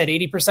 Sanders had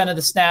 80% of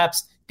the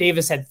snaps.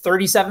 Davis had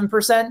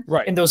 37%.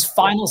 Right. In those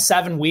final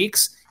 7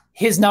 weeks,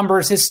 his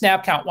numbers, his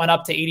snap count went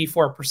up to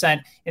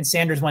 84%, and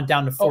Sanders went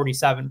down to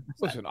 47%.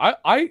 Listen,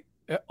 I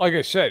like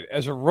I said,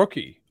 as a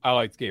rookie, I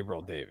liked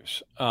Gabriel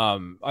Davis.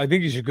 I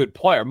think he's a good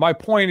player. My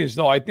point is,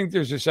 though, I think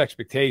there's this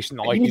expectation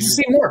that, like, you need to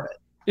see more of it.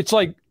 It's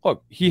like,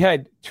 look, he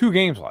had 2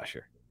 games last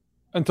year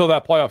until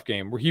that playoff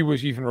game where he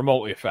was even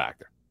remotely a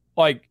factor,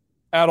 like,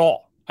 at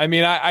all. I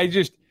mean, I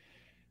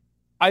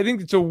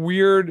think it's a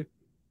weird,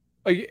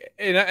 like,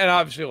 and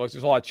obviously, look,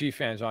 there's a lot of Chief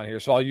fans on here,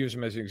 so I'll use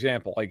him as an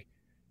example. Like,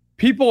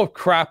 people have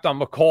crapped on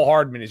McCall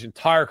Hardman his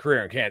entire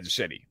career in Kansas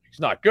City. He's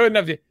not good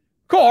enough.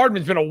 McCall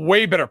Hardman's been a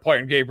way better player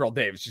than Gabriel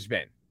Davis has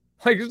been.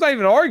 Like, it's not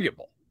even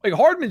arguable. Like,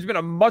 Hardman's been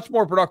a much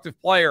more productive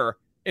player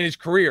in his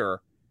career,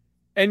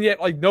 and yet,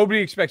 like, nobody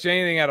expects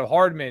anything out of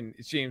Hardman,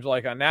 it seems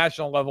like, on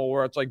national level,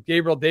 where it's like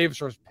Gabriel Davis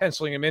was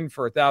penciling him in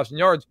for 1,000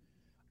 yards.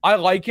 I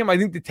like him. I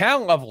think the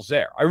talent level's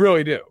there. I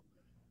really do.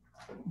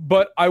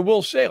 But I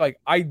will say, like,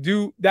 I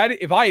do that.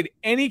 If I had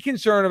any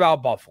concern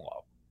about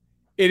Buffalo,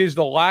 it is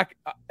the lack,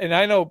 and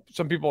I know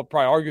some people would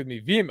probably argue with me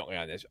vehemently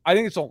on this. I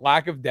think it's a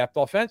lack of depth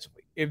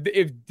offensively.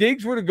 If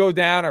Diggs were to go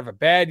down or have a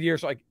bad year,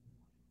 so, like,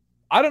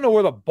 I don't know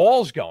where the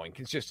ball's going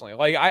consistently.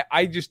 Like,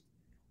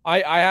 I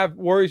have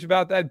worries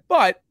about that.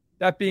 But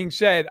that being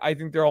said, I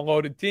think they're a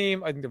loaded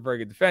team. I think they're very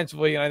good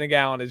defensively, and I think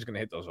Allen is going to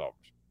hit those overs.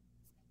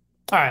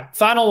 All right,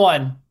 final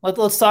one.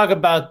 Let's talk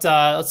about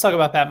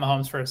Pat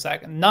Mahomes for a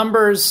second.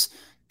 Numbers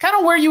kind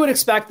of where you would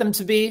expect them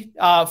to be.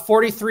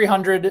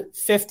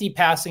 4,350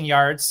 passing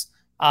yards,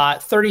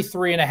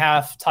 33 and a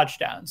half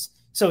touchdowns.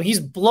 So he's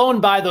blown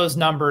by those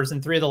numbers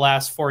in 3 of the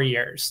last 4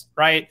 years,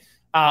 right?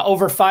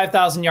 Over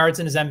 5,000 yards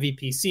in his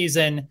MVP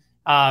season.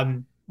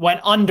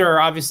 Went under,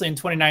 obviously, in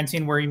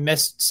 2019 where he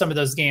missed some of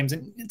those games.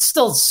 And it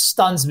still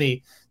stuns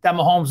me that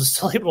Mahomes was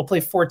still able to play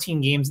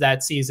 14 games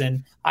that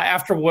season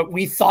after what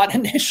we thought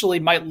initially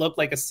might look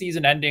like a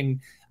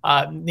season-ending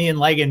knee and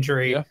leg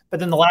injury. Yeah. But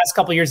then the last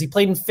couple of years, he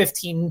played in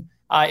 15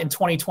 in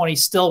 2020,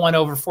 still went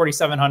over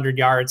 4,700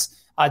 yards.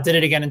 Did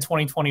it again in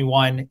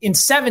 2021 in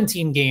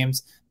 17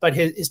 games, but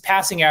his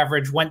passing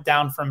average went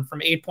down from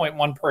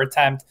 8.1 per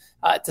attempt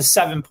to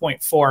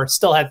 7.4,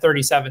 still had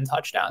 37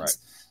 touchdowns. Right.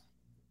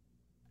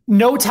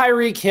 No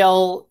Tyreek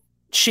Hill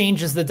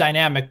changes the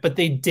dynamic, but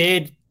they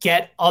did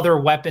get other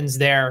weapons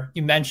there.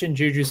 You mentioned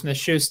Juju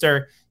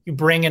Smith-Schuster. You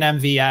bring in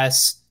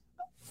MVS.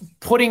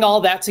 Putting all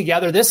that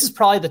together, this is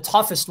probably the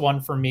toughest one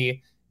for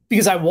me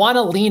because I want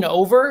to lean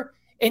over,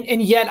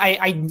 and yet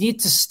I need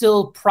to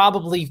still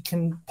probably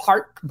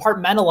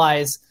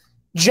compartmentalize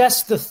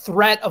just the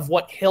threat of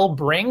what Hill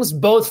brings,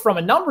 both from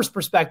a numbers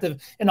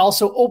perspective and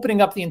also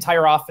opening up the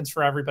entire offense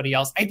for everybody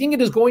else. I think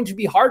it is going to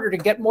be harder to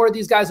get more of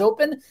these guys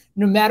open,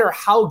 no matter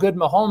how good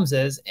Mahomes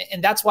is,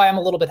 and that's why I'm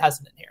a little bit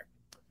hesitant here.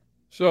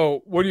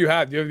 So what do you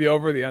have? Do you have the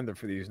over or the under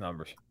for these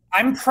numbers?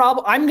 I'm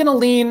going to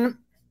lean.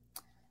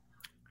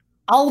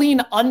 I'll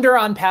lean under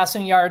on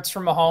passing yards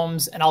for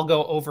Mahomes, and I'll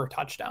go over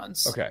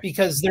touchdowns. Okay,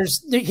 because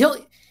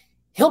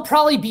he'll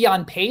probably be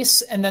on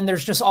pace, and then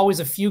there's just always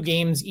a few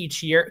games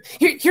each year.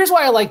 Here's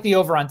why I like the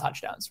over on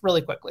touchdowns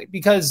really quickly,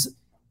 because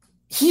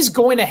he's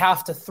going to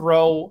have to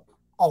throw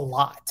a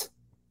lot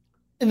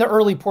in the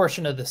early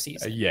portion of the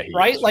season.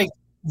 Right? Like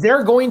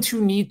they're going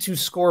to need to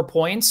score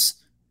points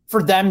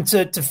for them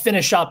to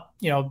finish up,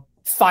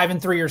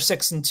 5-3 or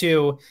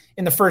 6-2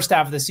 in the first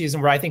half of the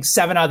season, where I think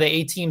 7 out of the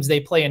 8 teams they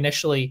play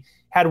initially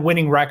had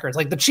winning records.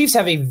 Like the Chiefs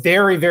have a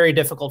very, very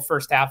difficult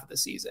first half of the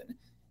season.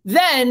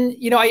 Then,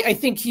 I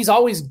think he's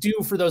always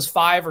due for those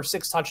 5 or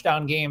 6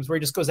 touchdown games where he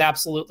just goes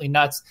absolutely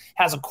nuts,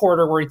 has a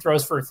quarter where he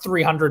throws for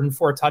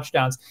 304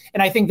 touchdowns.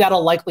 And I think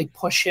that'll likely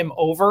push him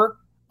over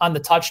on the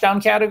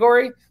touchdown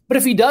category. But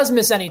if he does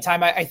miss any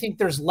time, I think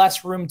there's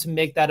less room to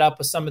make that up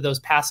with some of those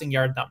passing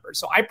yard numbers.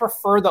 So I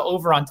prefer the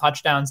over on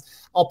touchdowns.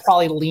 I'll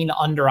probably lean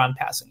under on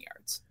passing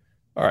yards.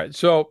 All right.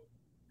 So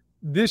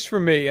this for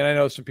me, and I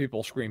know some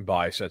people scream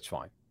bias, that's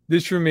fine.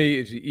 This for me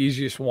is the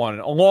easiest one,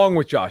 along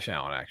with Josh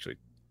Allen, actually.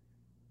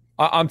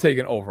 I'm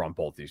taking over on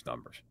both these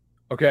numbers.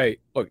 Okay,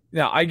 look,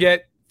 now I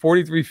get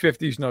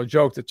 4,350 is no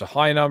joke. That's a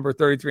high number.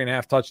 33 and a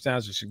half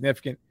touchdowns is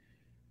significant.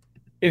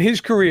 In his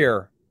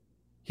career,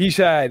 he's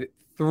had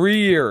 3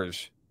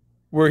 years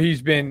where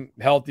he's been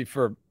healthy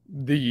for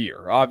the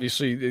year.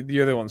 Obviously, the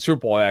other one, the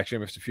Super Bowl, I actually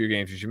missed a few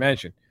games, as you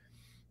mentioned.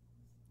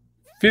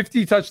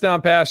 50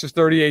 touchdown passes,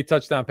 38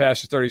 touchdown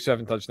passes,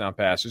 37 touchdown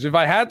passes. If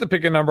I had to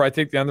pick a number, I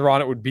think the under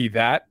on it would be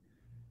that.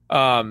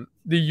 The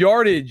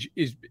yardage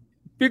is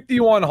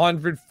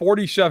 5,100,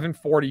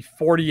 4740,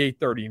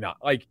 4839.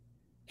 Like,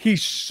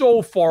 he's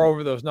so far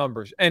over those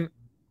numbers. And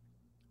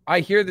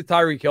I hear the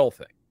Tyreek Hill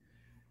thing.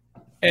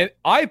 And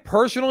I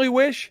personally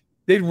wish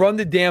they'd run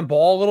the damn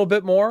ball a little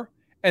bit more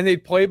and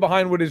they'd play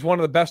behind what is one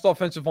of the best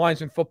offensive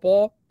lines in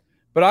football.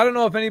 But I don't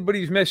know if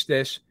anybody's missed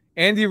this.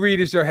 Andy Reid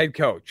is their head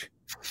coach.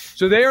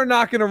 So they are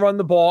not going to run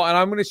the ball, and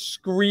I'm going to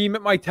scream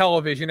at my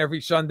television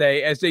every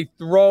Sunday as they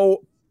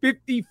throw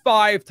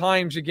 55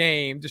 times a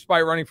game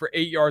despite running for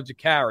 8 yards a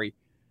carry.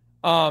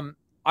 I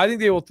think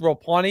they will throw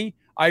plenty.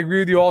 I agree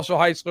with you also,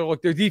 Heitzler.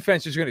 Look, their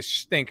defense is going to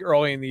stink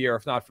early in the year,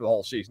 if not for the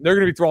whole season. They're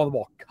going to be throwing the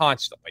ball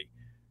constantly.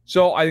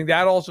 So I think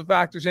that also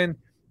factors in.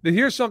 But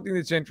here's something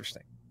that's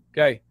interesting,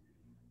 okay?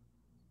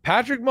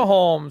 Patrick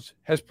Mahomes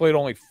has played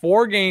only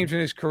 4 games in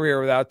his career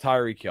without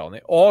Tyreek Hill, and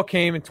they all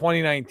came in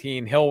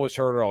 2019. Hill was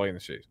hurt early in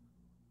the season.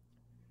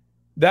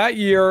 That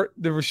year,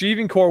 the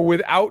receiving core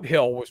without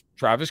Hill was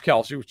Travis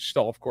Kelce, which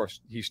still, of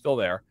course, he's still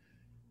there,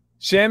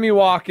 Sammy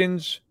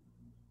Watkins,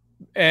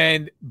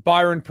 and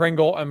Byron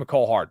Pringle and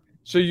McCole Hardman.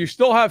 So you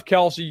still have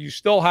Kelce, you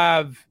still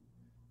have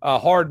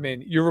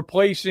Hardman. You're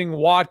replacing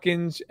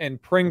Watkins and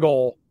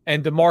Pringle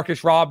and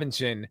Demarcus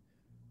Robinson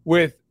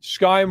with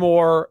Sky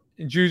Moore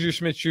and Juju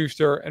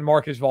Smith-Schuster and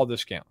Marcus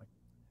Valdes-Scantling.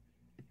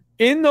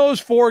 In those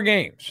 4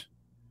 games,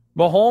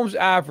 Mahomes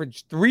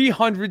averaged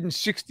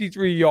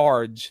 363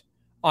 yards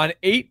on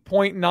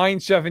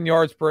 8.97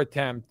 yards per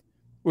attempt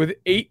with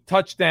 8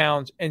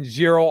 touchdowns and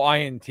 0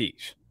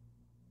 INTs.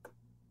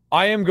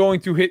 I am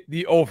going to hit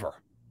the over.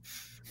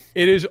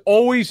 It is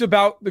always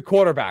about the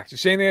quarterbacks. The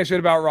same thing I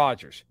said about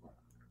Rodgers.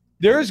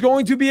 There is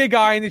going to be a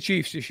guy in the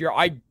Chiefs this year,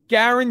 I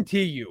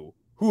guarantee you,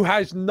 who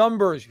has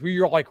numbers who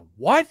you're like,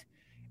 what?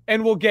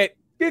 And will get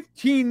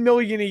 $15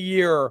 million a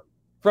year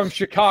from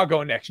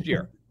Chicago next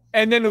year.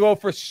 And then go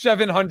for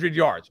 700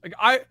 yards. Like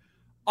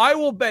I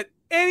will bet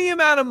any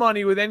amount of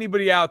money with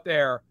anybody out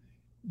there,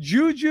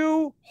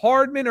 Juju,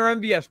 Hardman, or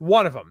MVS,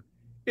 one of them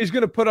is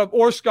going to put up,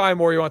 or Sky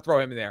Moore, you want to throw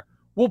him in there,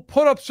 will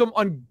put up some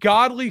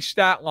ungodly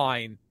stat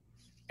line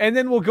And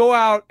then we'll go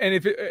out,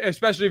 and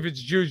especially if it's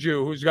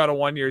Juju, who's got a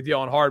 1-year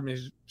deal, and Hardman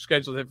is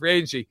scheduled to free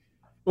agency,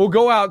 we'll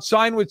go out,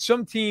 sign with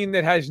some team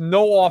that has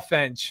no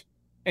offense,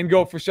 and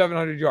go for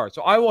 700 yards.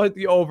 So I will hit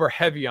the over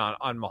heavy on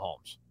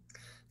Mahomes.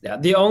 Yeah,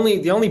 the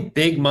only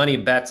big money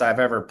bets I've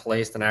ever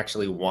placed and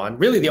actually won,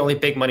 really the only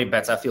big money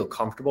bets I feel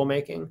comfortable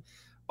making,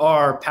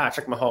 are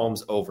Patrick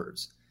Mahomes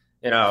overs.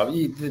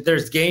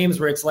 There's games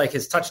where it's like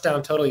his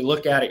touchdown total, you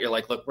look at it, you're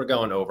like, look, we're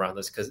going over on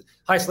this. Because,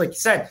 like you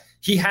said,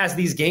 he has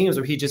these games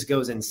where he just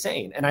goes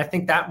insane. And I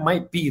think that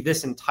might be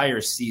this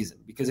entire season.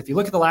 Because if you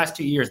look at the last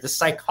 2 years, the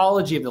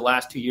psychology of the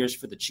last 2 years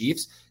for the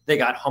Chiefs, they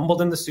got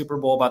humbled in the Super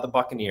Bowl by the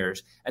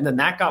Buccaneers. And then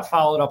that got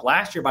followed up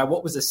last year by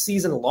what was a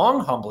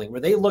season-long humbling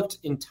where they looked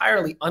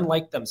entirely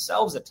unlike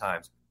themselves at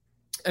times.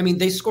 I mean,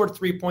 they scored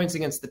 3 points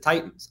against the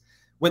Titans.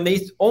 When they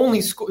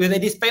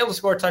just failed to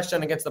score a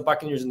touchdown against the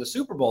Buccaneers in the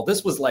Super Bowl,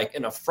 this was like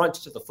an affront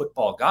to the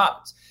football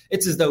gods.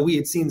 It's as though we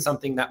had seen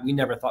something that we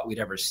never thought we'd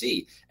ever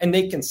see. And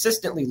they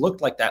consistently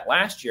looked like that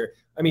last year.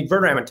 I mean,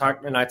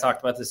 Verderame and I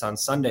talked about this on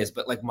Sundays,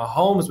 but like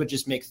Mahomes would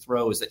just make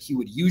throws that he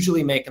would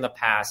usually make in the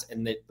past,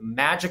 and the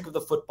magic of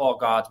the football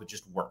gods would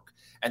just work.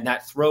 And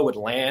that throw would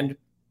land.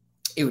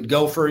 It would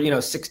go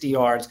for, 60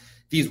 yards.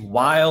 These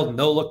wild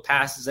no-look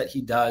passes that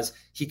he does,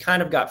 he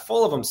kind of got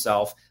full of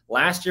himself.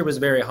 Last year was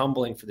very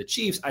humbling for the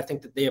Chiefs. I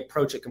think that they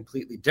approach it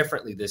completely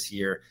differently this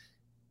year.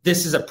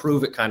 This is a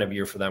prove-it kind of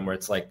year for them where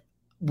it's like,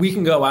 we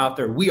can go out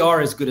there. We are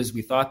as good as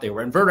we thought they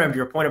were. And Verderame, to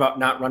your point about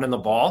not running the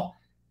ball,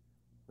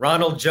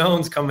 Ronald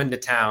Jones coming to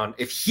town.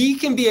 If he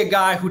can be a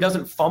guy who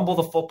doesn't fumble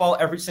the football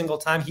every single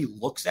time he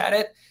looks at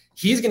it,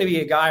 he's going to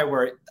be a guy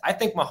where I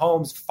think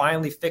Mahomes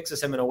finally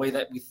fixes him in a way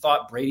that we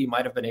thought Brady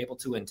might have been able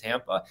to in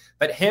Tampa.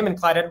 But him and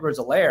Clyde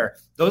Edwards-Helaire,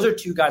 those are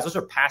two guys, those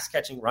are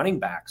pass-catching running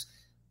backs.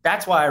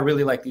 That's why I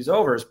really like these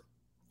overs,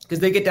 because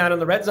they get down in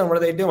the red zone. What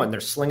are they doing? They're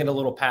slinging a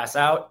little pass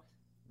out.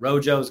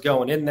 Rojo's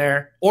going in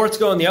there. Or it's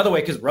going the other way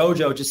because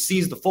Rojo just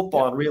sees the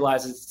football and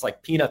realizes it's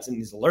like peanuts and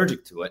he's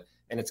allergic to it,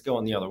 and it's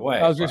going the other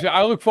way. I was going to say,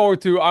 I look forward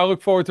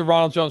to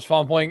Ronald Jones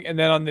fumbling, and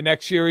then on the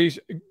next series,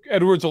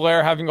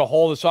 Edwards-Helaire having a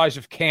hole the size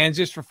of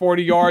Kansas for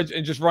 40 yards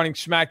and just running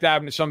smack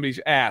dab into somebody's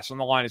ass on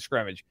the line of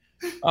scrimmage.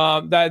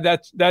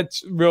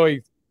 That's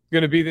really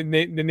going to be the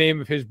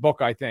name of his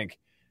book, I think.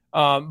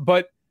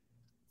 But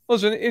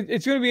listen,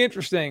 it's going to be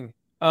interesting.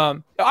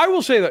 I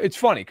will say that it's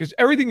funny because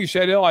everything you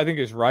said, I think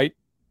is right.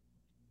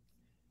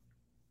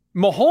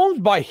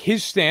 Mahomes, by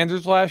his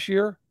standards last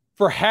year,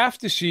 for half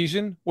the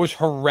season was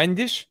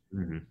horrendous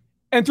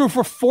and threw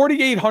for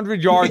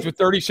 4,800 yards with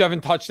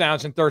 37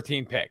 touchdowns and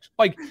 13 picks.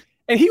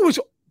 And he was,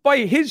 by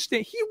his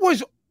he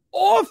was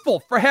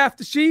awful for half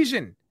the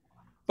season.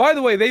 By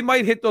the way, they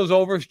might hit those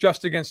overs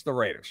just against the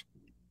Raiders.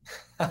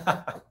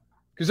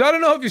 Because I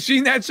don't know if you've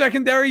seen that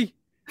secondary.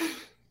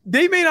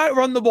 They may not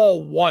run the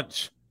ball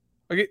once.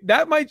 Okay,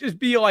 that might just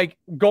be like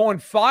going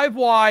 5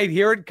 wide,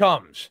 here it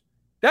comes.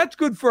 That's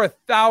good for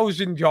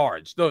 1,000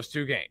 yards, those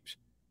 2 games.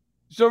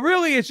 So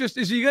really, it's just,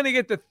 is he going to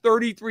get to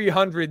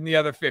 3,300 in the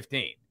other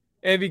 15?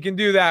 And if he can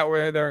do that,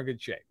 they're in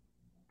good shape.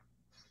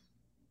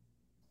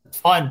 It's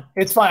fun.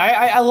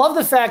 I love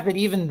the fact that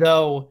even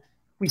though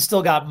we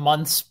still got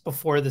months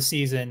before the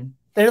season,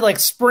 they're like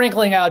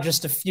sprinkling out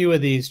just a few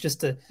of these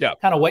just to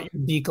kind of wet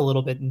your beak a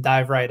little bit and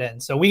dive right in.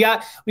 So we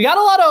got a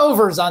lot of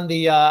overs on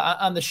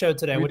the show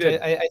today, which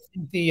I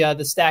think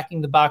the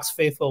Stacking the Box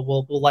faithful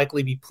will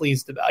likely be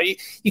pleased about.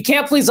 You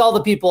can't please all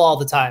the people all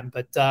the time,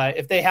 but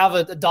if they have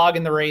a dog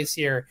in the race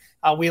here,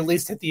 we at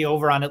least hit the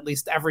over on at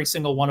least every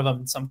single one of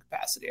them in some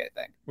capacity, I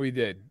think. We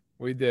did.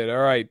 All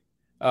right.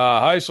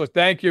 Heisler,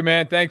 thank you,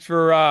 man. Thanks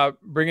for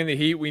bringing the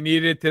heat. We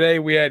needed it today.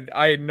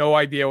 I had no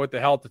idea what the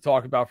hell to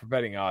talk about for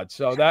betting odds.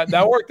 So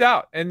that worked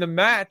out. And the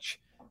match,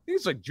 I think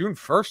it's like June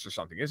 1st or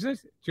something, isn't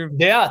it?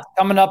 Yeah,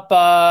 coming up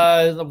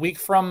a week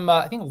from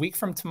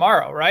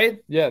tomorrow, right?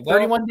 Yeah.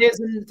 31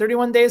 days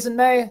in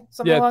May.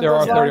 Yeah, there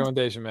are 31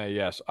 days in May,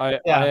 yes. I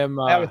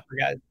always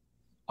forget.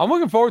 I'm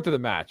looking forward to the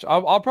match.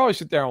 I'll probably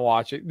sit there and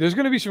watch it. There's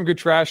going to be some good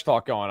trash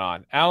talk going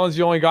on. Allen's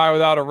the only guy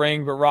without a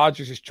ring, but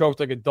Rodgers is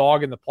choked like a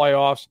dog in the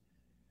playoffs.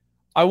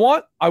 I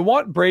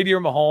want Brady or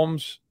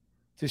Mahomes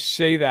to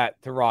say that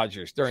to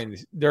Rodgers during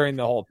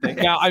the whole thing.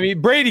 Now, I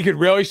mean, Brady could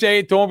really say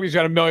it to him because he's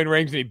got 1 million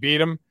rings and he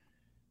beat him.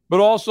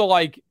 But also,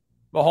 like,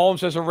 Mahomes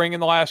has a ring in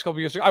the last couple of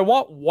years. I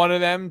want one of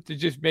them to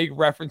just make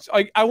reference.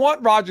 Like, I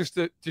want Rodgers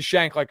to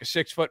shank like a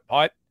 6-foot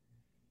putt.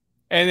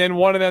 And then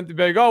one of them to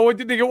be like, oh, what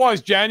did you think it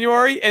was,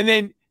 January? And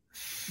then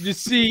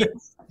just see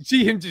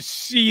him just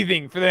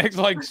seething for the next,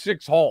 like,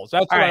 6 holes.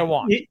 That's what I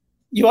want.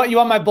 You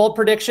want my bold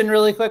prediction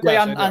really quickly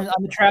on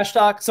the trash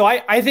talk? So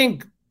I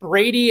think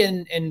Brady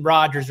and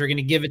Rodgers are going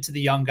to give it to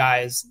the young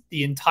guys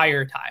the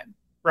entire time,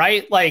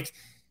 right? Like,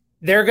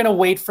 they're going to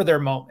wait for their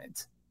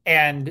moment.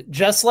 And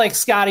just like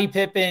Scottie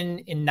Pippen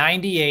in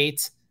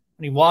 98,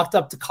 when he walked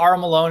up to Karl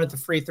Malone at the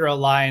free throw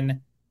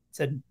line,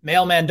 said,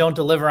 "Mailman don't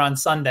deliver on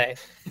Sunday."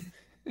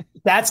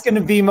 That's going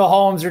to be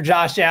Mahomes or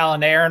Josh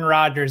Allen, Aaron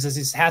Rodgers, as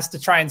he has to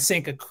try and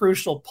sink a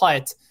crucial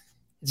putt.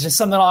 It's just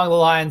something along the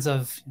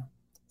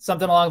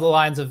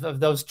lines of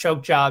those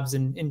choke jobs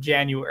in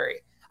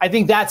January. I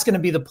think that's going to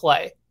be the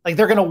play. Like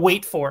they're going to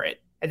wait for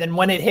it. And then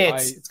when it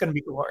hits, it's going to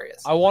be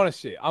glorious. I want to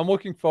see it. I'm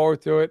looking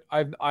forward to it.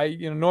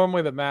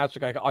 Normally the match,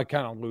 like I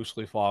kind of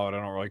loosely follow it. I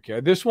don't really care.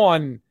 This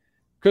one,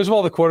 because of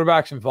all the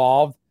quarterbacks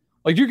involved,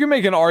 like you can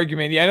make an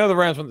argument. Yeah, I know the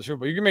Rams won the Super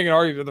Bowl. You can make an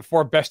argument they're the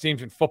 4 best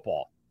teams in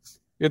football.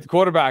 You have the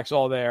quarterbacks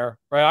all there,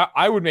 right?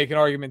 I would make an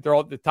argument they're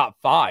all the top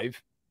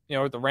 5,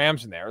 with the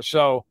Rams in there.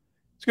 So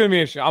it's going to be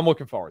interesting. I'm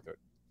looking forward to it.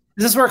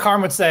 This is where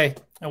Carm would say,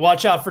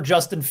 watch out for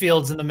Justin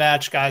Fields in the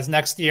match, guys,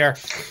 next year,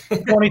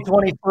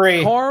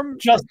 2023.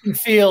 Justin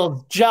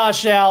Fields,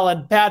 Josh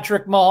Allen,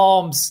 Patrick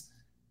Mahomes.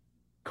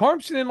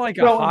 Carm's in like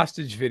a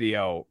hostage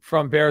video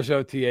from Bears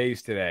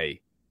OTAs today.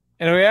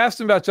 And we asked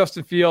him about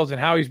Justin Fields and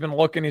how he's been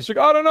looking. He's like,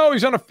 I don't know.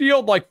 He's on a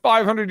field like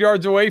 500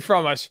 yards away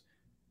from us.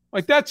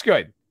 Like, that's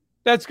good.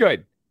 That's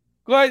good.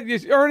 Glad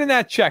you're earning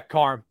that check,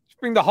 Carm. Just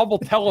bring the Hubble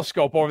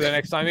telescope over there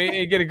next time.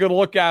 You get a good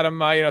look at him,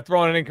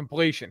 throwing an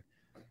incompletion.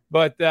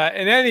 But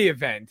in any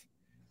event,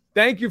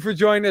 thank you for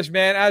joining us,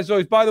 man. As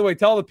always, by the way,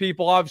 tell the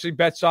people, obviously,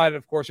 BetSided,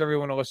 of course,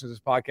 everyone who listens to this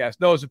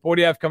podcast knows what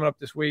do you have coming up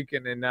this week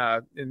and in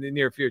the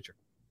near future?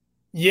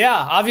 Yeah,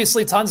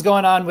 obviously tons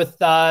going on with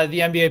the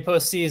NBA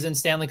postseason,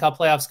 Stanley Cup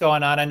playoffs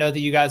going on. I know that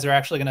you guys are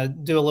actually going to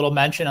do a little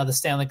mention of the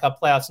Stanley Cup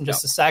playoffs in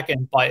just a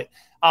second, but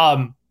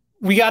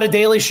we got a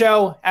daily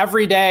show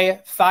every day,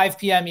 5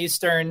 p.m.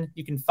 Eastern.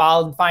 You can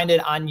find it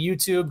on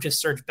YouTube.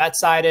 Just search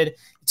BetSided. It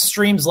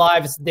streams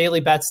live. It's a daily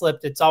bet slip.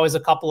 It's always a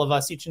couple of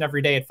us each and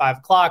every day at 5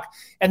 o'clock.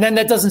 And then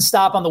that doesn't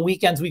stop. On the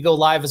weekends, we go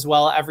live as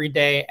well every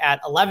day at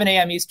 11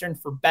 a.m. Eastern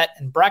for Bet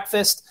and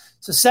Breakfast.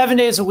 So 7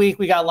 days a week,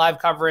 we got live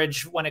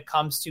coverage when it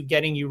comes to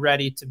getting you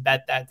ready to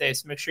bet that day.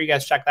 So make sure you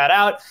guys check that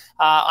out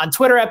on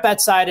Twitter at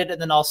BetSided,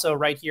 and then also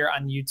right here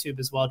on YouTube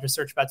as well. Just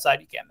search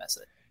BetSided. You can't miss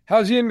it.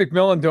 How's Ian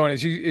McMillan doing?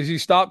 Is he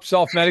stopped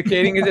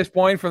self-medicating at this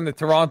point from the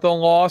Toronto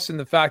loss and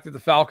the fact that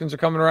the Falcons are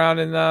coming around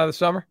in the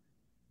summer?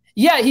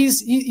 Yeah,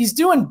 he's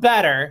doing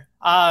better.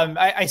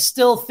 I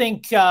still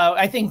think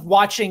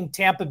watching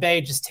Tampa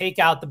Bay just take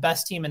out the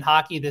best team in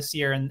hockey this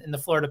year and the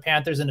Florida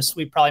Panthers in a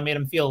sweep probably made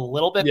him feel a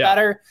little bit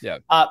better. Yeah.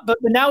 But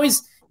now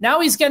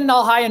he's getting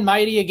all high and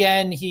mighty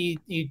again.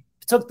 He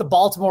took the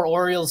Baltimore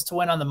Orioles to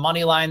win on the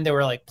money line. They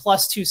were like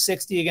plus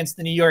 260 against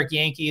the New York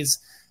Yankees.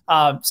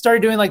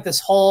 Started doing like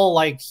this whole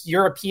like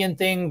European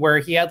thing where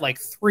he had like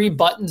 3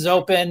 buttons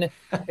open,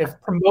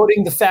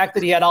 promoting the fact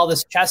that he had all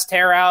this chest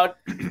hair out.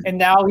 And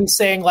now he's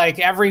saying like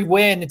every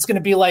win, it's going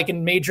to be like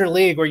in Major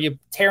League where you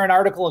tear an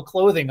article of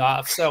clothing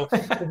off. So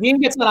if Ian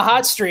gets on a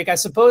hot streak, I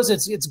suppose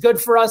it's good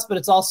for us, but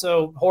it's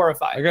also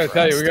horrifying. I got to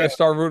tell you, we got to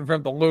start rooting for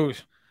him to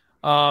lose.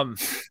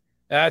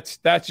 That's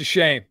a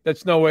shame.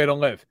 That's no way to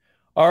live.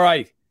 All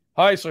right.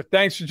 Heisler,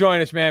 thanks for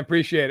joining us, man.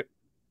 Appreciate it.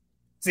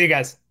 See you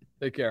guys.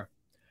 Take care.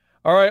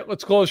 All right,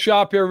 let's close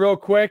shop here real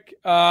quick.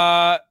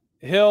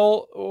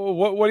 Hill,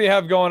 what do you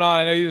have going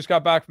on? I know you just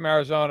got back from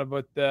Arizona,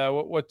 but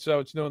what's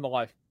new in the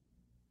life?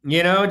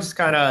 Just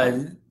kind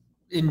of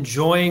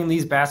enjoying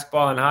these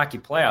basketball and hockey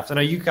playoffs. I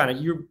know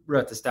you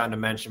wrote this down to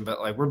mention,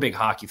 but like we're big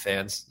hockey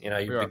fans.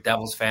 You're a big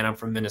Devils fan. I'm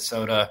from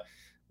Minnesota.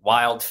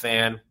 Wild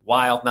fan.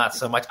 Wild, not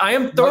so much. I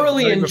am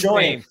thoroughly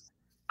enjoying.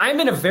 I'm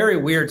in a very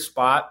weird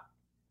spot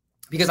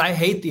because I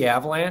hate the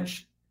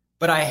Avalanche.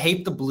 But I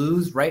hate the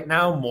Blues right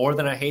now more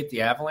than I hate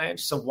the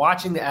Avalanche. So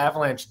watching the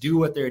Avalanche do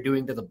what they're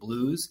doing to the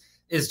Blues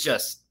is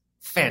just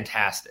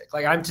fantastic.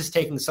 Like I'm just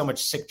taking so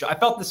much sick joy. I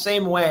felt the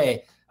same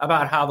way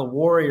about how the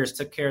Warriors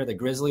took care of the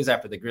Grizzlies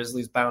after the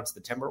Grizzlies bounced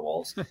the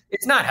Timberwolves.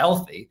 It's not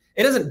healthy.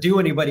 It doesn't do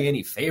anybody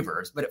any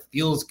favors, but it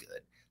feels good.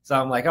 So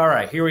I'm like, all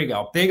right, here we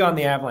go. Big on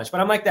the Avalanche.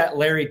 But I'm like that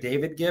Larry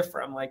David gif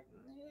where I'm like,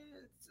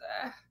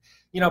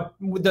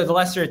 the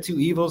lesser of two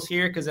evils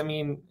here. Because, I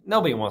mean,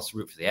 nobody wants to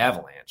root for the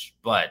Avalanche.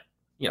 But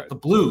the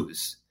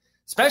Blues,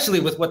 especially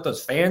with what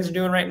those fans are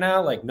doing right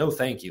now, like, no,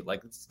 thank you.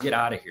 Like, let's get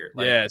out of here.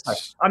 Like,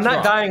 I'm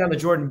not dying on the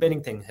Jordan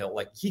Binnington hill.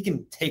 Like, he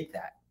can take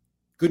that.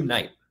 Good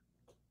night.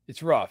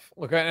 It's rough.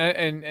 Look,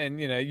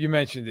 and you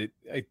mentioned it.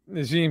 Like,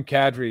 Nazem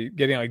Kadri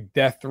getting like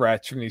death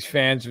threats from these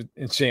fans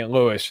in St.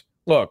 Louis.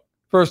 Look,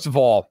 first of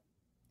all,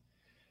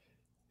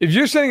 if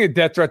you're sending a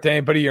death threat to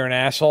anybody, you're an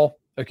asshole.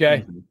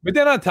 Okay, but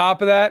then on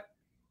top of that,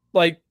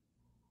 like,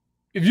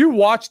 if you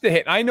watch the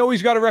hit, I know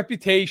he's got a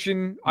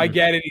reputation. I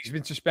get it. He's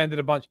been suspended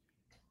a bunch.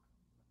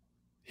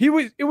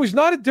 It was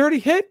not a dirty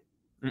hit.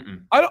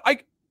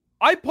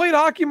 I played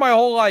hockey my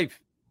whole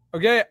life.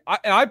 Okay.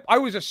 I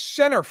was a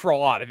center for a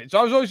lot of it. So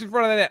I was always in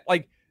front of the net.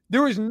 Like,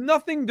 there was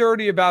nothing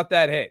dirty about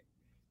that hit.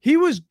 He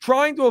was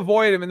trying to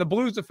avoid him, and the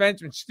Blues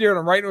defenseman steered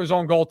him right into his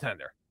own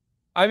goaltender.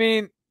 I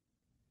mean,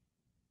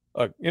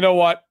 look, you know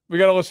what? We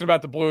got to listen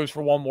about the Blues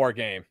for one more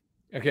game.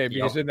 Okay.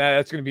 Because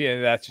that's going to be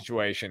in that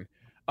situation.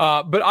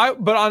 But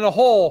on the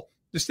whole,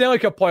 the Stanley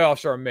Cup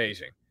playoffs are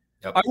amazing.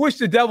 Yep. I wish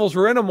the Devils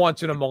were in them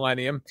once in a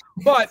millennium,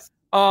 but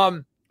I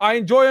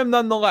enjoy them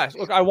nonetheless.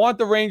 Look, I want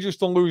the Rangers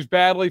to lose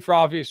badly for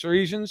obvious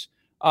reasons.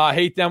 I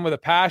hate them with a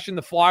passion.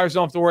 The Flyers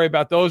don't have to worry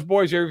about those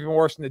boys. They're even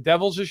worse than the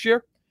Devils this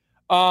year.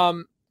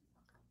 The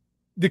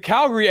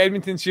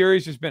Calgary-Edmonton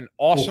series has been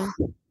awesome.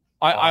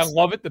 I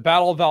love it. The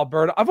Battle of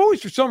Alberta. I've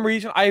always, for some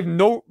reason, I have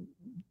no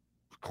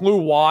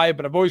clue why,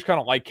 but I've always kind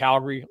of liked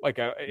Calgary. Like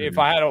if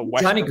I had a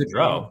Western Johnny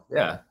Gaudreau,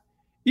 yeah.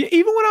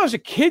 Even when I was a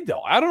kid,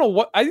 though, I don't know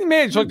what I think.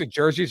 Maybe I just looked at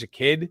Jersey as a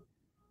kid.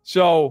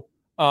 So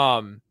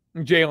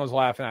Jalen's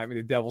laughing at me.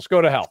 The Devils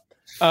go to hell.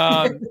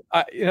 When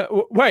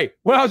I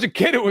was a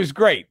kid, it was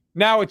great.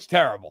 Now it's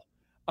terrible.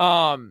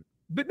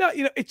 But no,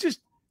 it's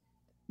just,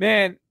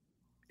 man,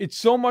 it's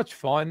so much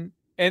fun.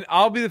 And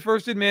I'll be the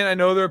first to admit, I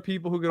know there are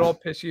people who get all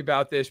pissy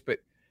about this, but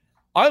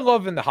I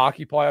love in the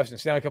hockey playoffs and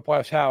Stanley Cup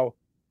playoffs how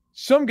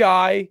some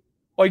guy,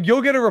 like,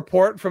 you'll get a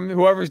report from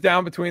whoever's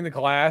down between the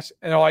glass,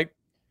 and they're like,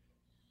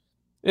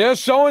 yeah,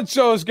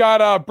 so-and-so's got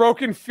a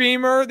broken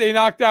femur. They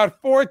knocked out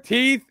 4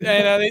 teeth,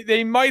 and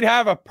they might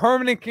have a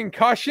permanent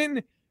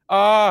concussion.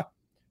 Doesn't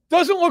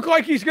look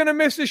like he's going to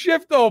miss a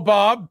shift, though,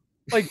 Bob.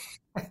 Like,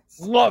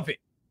 love it.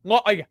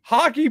 Like,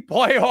 hockey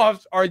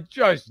playoffs are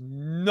just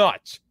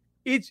nuts.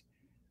 It's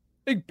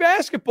like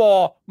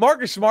basketball.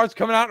 Marcus Smart's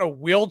coming out in a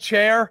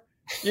wheelchair.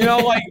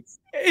 Like,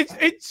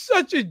 it's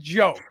such a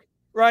joke,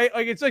 right?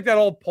 Like, it's like that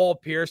old Paul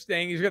Pierce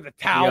thing. He's got the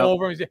towel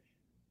over him.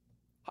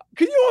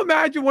 Can you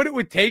imagine what it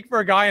would take for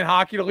a guy in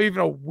hockey to leave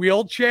in a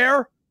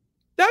wheelchair?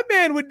 That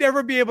man would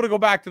never be able to go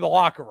back to the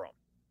locker room.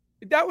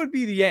 That would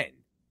be the end.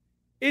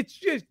 It's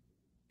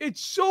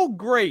so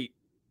great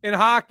in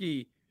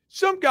hockey.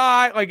 Some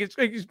guy,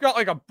 he's got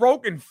like a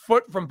broken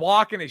foot from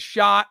blocking his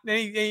shot. And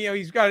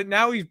he's got it.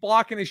 Now he's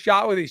blocking his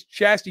shot with his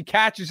chest. He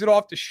catches it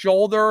off the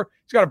shoulder.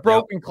 He's got a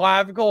broken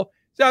clavicle.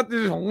 He's out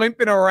there just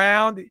limping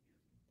around.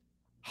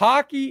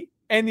 Hockey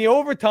and the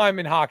overtime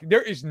in hockey.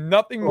 There is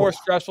nothing more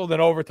stressful than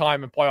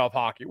overtime in playoff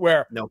hockey,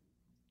 where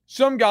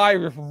some guy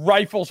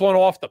rifles one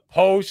off the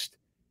post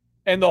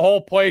and the whole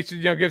place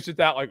gives it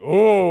that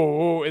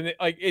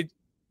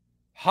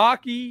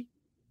hockey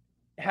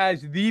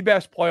has the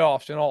best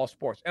playoffs in all of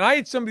sports. And I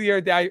had somebody the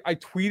other day, I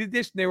tweeted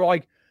this, and they were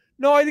like,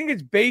 no, I think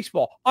it's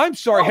baseball. I'm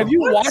sorry. Have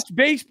you watched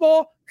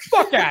baseball?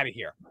 Fuck out of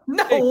here.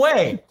 No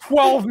way.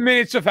 12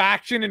 minutes of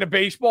action in a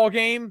baseball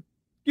game?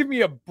 Give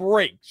me a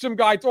break. Some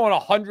guy throwing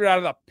 100 out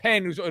of the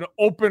pen who's an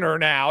opener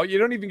now. You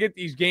don't even get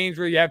these games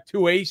where you have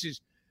 2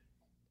 aces.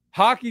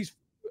 Hockey's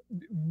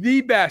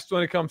the best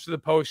when it comes to the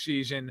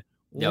postseason.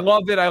 Yep.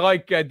 Love it. I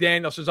like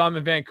Daniel says, I'm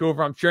in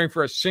Vancouver. I'm cheering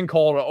for a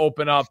sinkhole to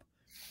open up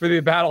for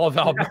the Battle of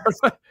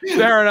Alberta.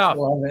 Fair enough.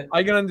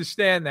 I can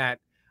understand that.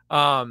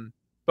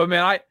 But,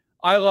 man,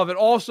 I love it.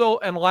 Also,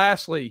 and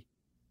lastly,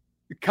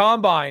 the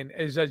Combine,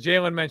 as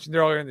Jalen mentioned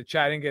earlier in the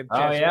chat. I didn't get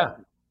a chance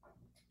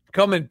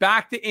coming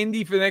back to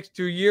Indy for the next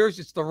 2 years.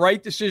 It's the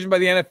right decision by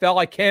the NFL.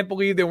 I can't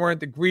believe they weren't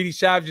the greedy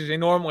savages they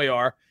normally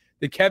are.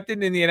 They kept it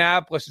in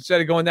Indianapolis instead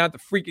of going down to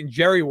freaking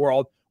Jerry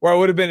World, where I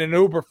would have been in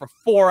Uber for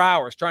 4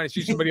 hours trying to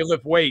see somebody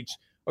lift weights.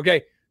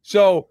 Okay,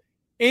 so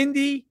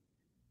Indy,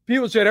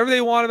 people said whatever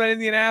they want about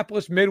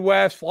Indianapolis,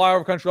 Midwest,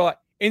 flyover country, all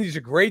that. Indy's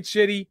a great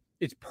city.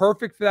 It's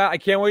perfect for that. I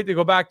can't wait to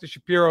go back to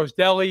Shapiro's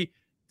Deli,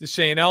 to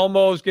St.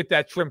 Elmo's, get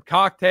that shrimp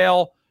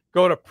cocktail,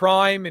 go to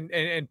Prime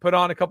and put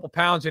on a couple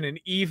pounds in an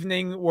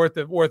evening worth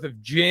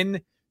of gin.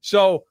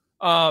 So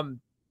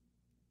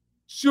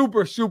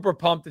super, super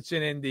pumped it's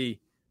in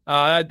Indy.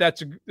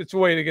 It's a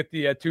way to get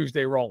the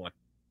Tuesday rolling.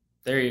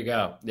 There you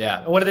go.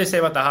 Yeah. What do they say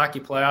about the hockey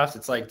playoffs?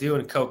 It's like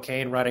doing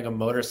cocaine, riding a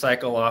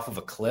motorcycle off of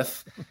a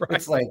cliff. Right.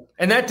 It's like,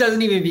 and that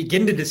doesn't even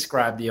begin to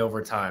describe the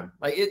overtime.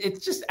 Like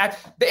it's just,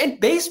 in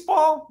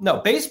baseball,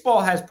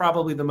 baseball has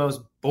probably the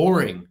most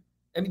boring,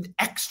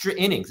 extra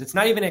innings. It's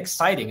not even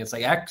exciting. It's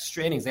like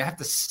extra innings. They have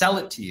to sell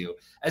it to you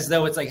as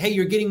though it's like, hey,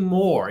 you're getting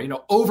more.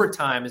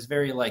 Overtime is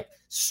very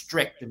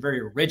strict and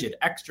very rigid.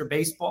 Extra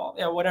baseball,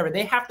 whatever.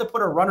 They have to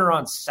put a runner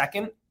on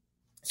second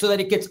so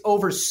that it gets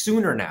over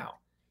sooner now.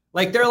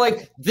 Like they're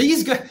like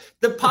these guys.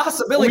 The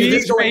possibility of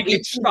this going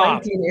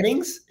 19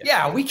 innings.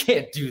 Yeah, we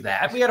can't do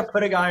that. We got to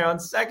put a guy on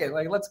second.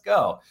 Like, let's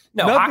go.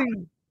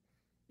 Nothing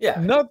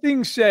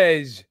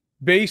says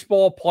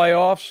baseball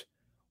playoffs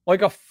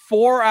like a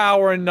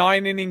 4-hour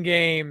 9-inning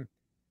game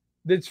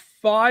that's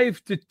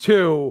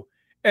 5-2.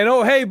 And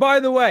oh, hey,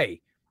 by the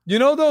way,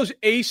 those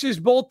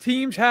aces both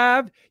teams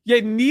have?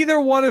 Yet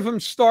neither one of them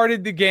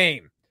started the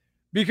game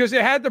because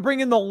they had to bring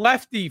in the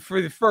lefty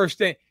for the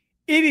first inning.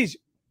 It is.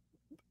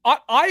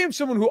 I am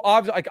someone who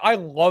obviously I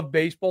love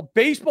baseball.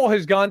 Baseball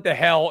has gone to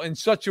hell in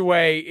such a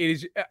way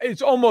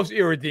it's almost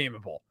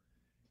irredeemable.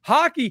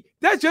 Hockey,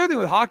 that's the other thing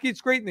with hockey.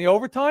 It's great in the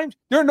overtimes.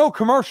 There are no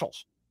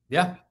commercials.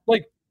 Yeah,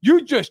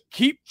 you just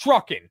keep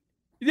trucking.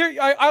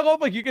 I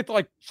love you get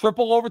to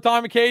triple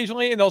overtime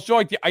occasionally, and they'll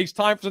show the ice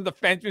time for some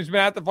defenseman who's been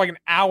out there for an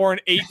hour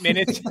and 8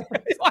 minutes.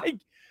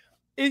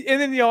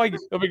 And then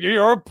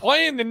you're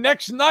playing the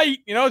next night.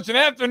 It's an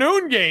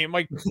afternoon game.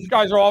 These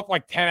guys are off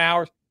 10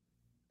 hours.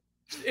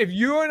 If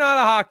you're not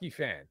a hockey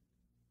fan,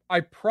 I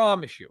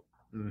promise you,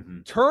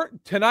 turn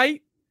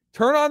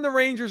on the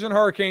Rangers and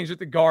Hurricanes at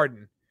the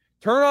Garden.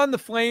 Turn on the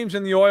Flames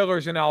and the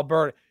Oilers in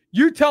Alberta.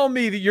 You tell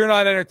me that you're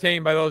not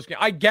entertained by those games.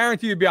 I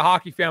guarantee you'll be a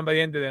hockey fan by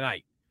the end of the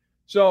night.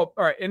 So,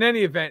 all right, in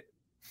any event,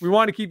 we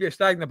want to keep you a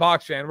Stag in the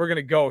Box fan. We're going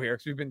to go here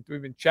because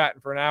we've been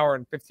chatting for an hour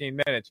and 15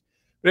 minutes.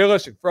 But hey,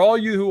 listen, for all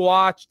you who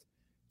watched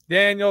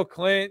Daniel,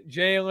 Clint,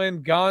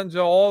 Jalen,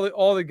 Gonzo,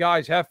 all the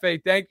guys.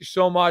 Hefe, thank you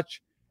so much.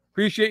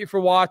 Appreciate you for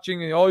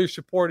watching and all your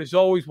support as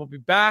always. We'll be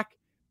back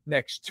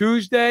next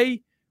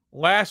Tuesday.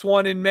 Last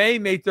one in May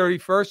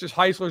 31st, as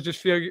Heisler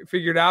just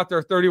figured out. There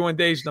are 31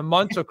 days in the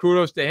month, so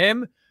kudos to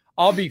him.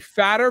 I'll be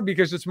fatter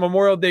because it's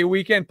Memorial Day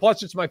weekend.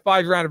 Plus, it's my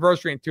 5-year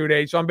anniversary in 2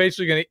 days, so I'm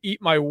basically going to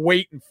eat my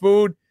weight in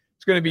food.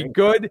 It's going to be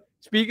good.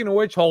 Speaking of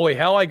which, holy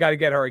hell, I got to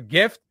get her a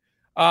gift.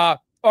 All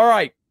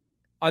right.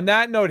 On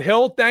that note,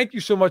 Hill, thank you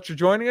so much for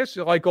joining us.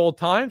 Like old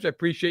times, I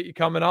appreciate you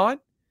coming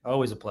on.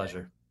 Always a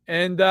pleasure.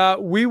 And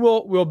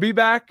we'll be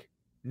back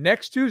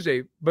next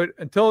Tuesday. But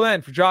until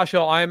then, for Josh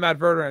Hill, I am Matt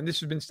Verder, and this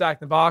has been Stack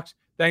the Box.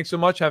 Thanks so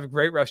much. Have a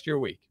great rest of your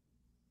week.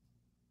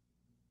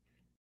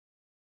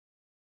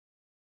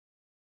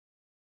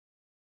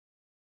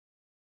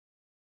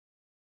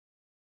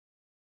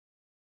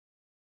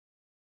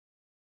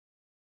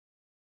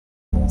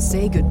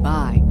 Say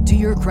goodbye to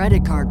your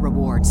credit card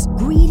rewards.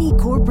 Greedy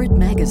corporate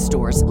mega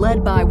stores,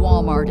 led by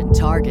Walmart and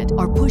Target,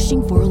 are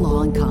pushing for a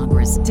law in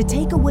Congress to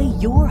take away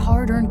your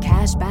hard-earned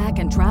cash back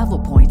and travel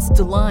points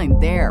to line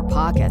their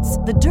pockets.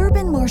 The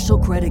Durbin-Marshall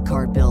credit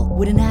card bill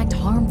would enact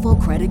harmful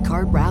credit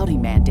card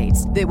routing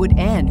mandates that would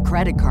end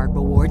credit card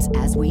rewards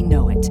as we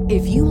know it.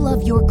 If you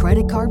love your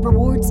credit card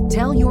rewards,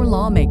 tell your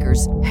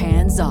lawmakers,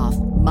 hands off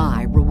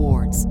my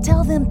rewards.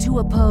 Tell them to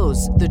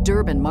oppose the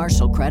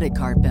Durbin-Marshall credit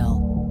card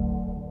bill.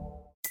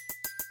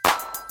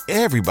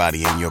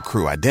 Everybody in your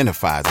crew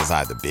identifies as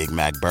either Big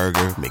Mac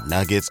Burger,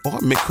 McNuggets, or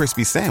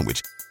McCrispy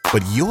Sandwich.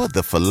 But you're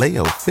the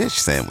Filet-O-Fish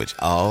Sandwich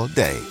all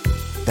day.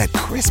 That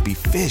crispy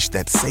fish,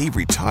 that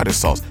savory tartar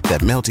sauce,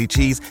 that melty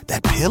cheese,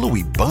 that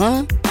pillowy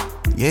bun.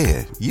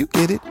 Yeah, you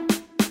get it.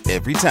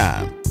 Every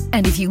time.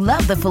 And if you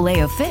love the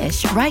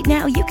Filet-O-Fish, right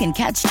now you can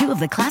catch 2 of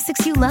the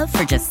classics you love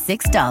for just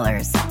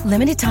 $6.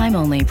 Limited time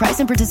only. Price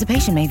and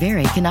participation may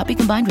vary. Cannot be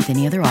combined with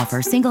any other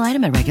offer. Single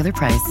item at regular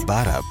price.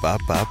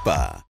 Ba-da-ba-ba-ba.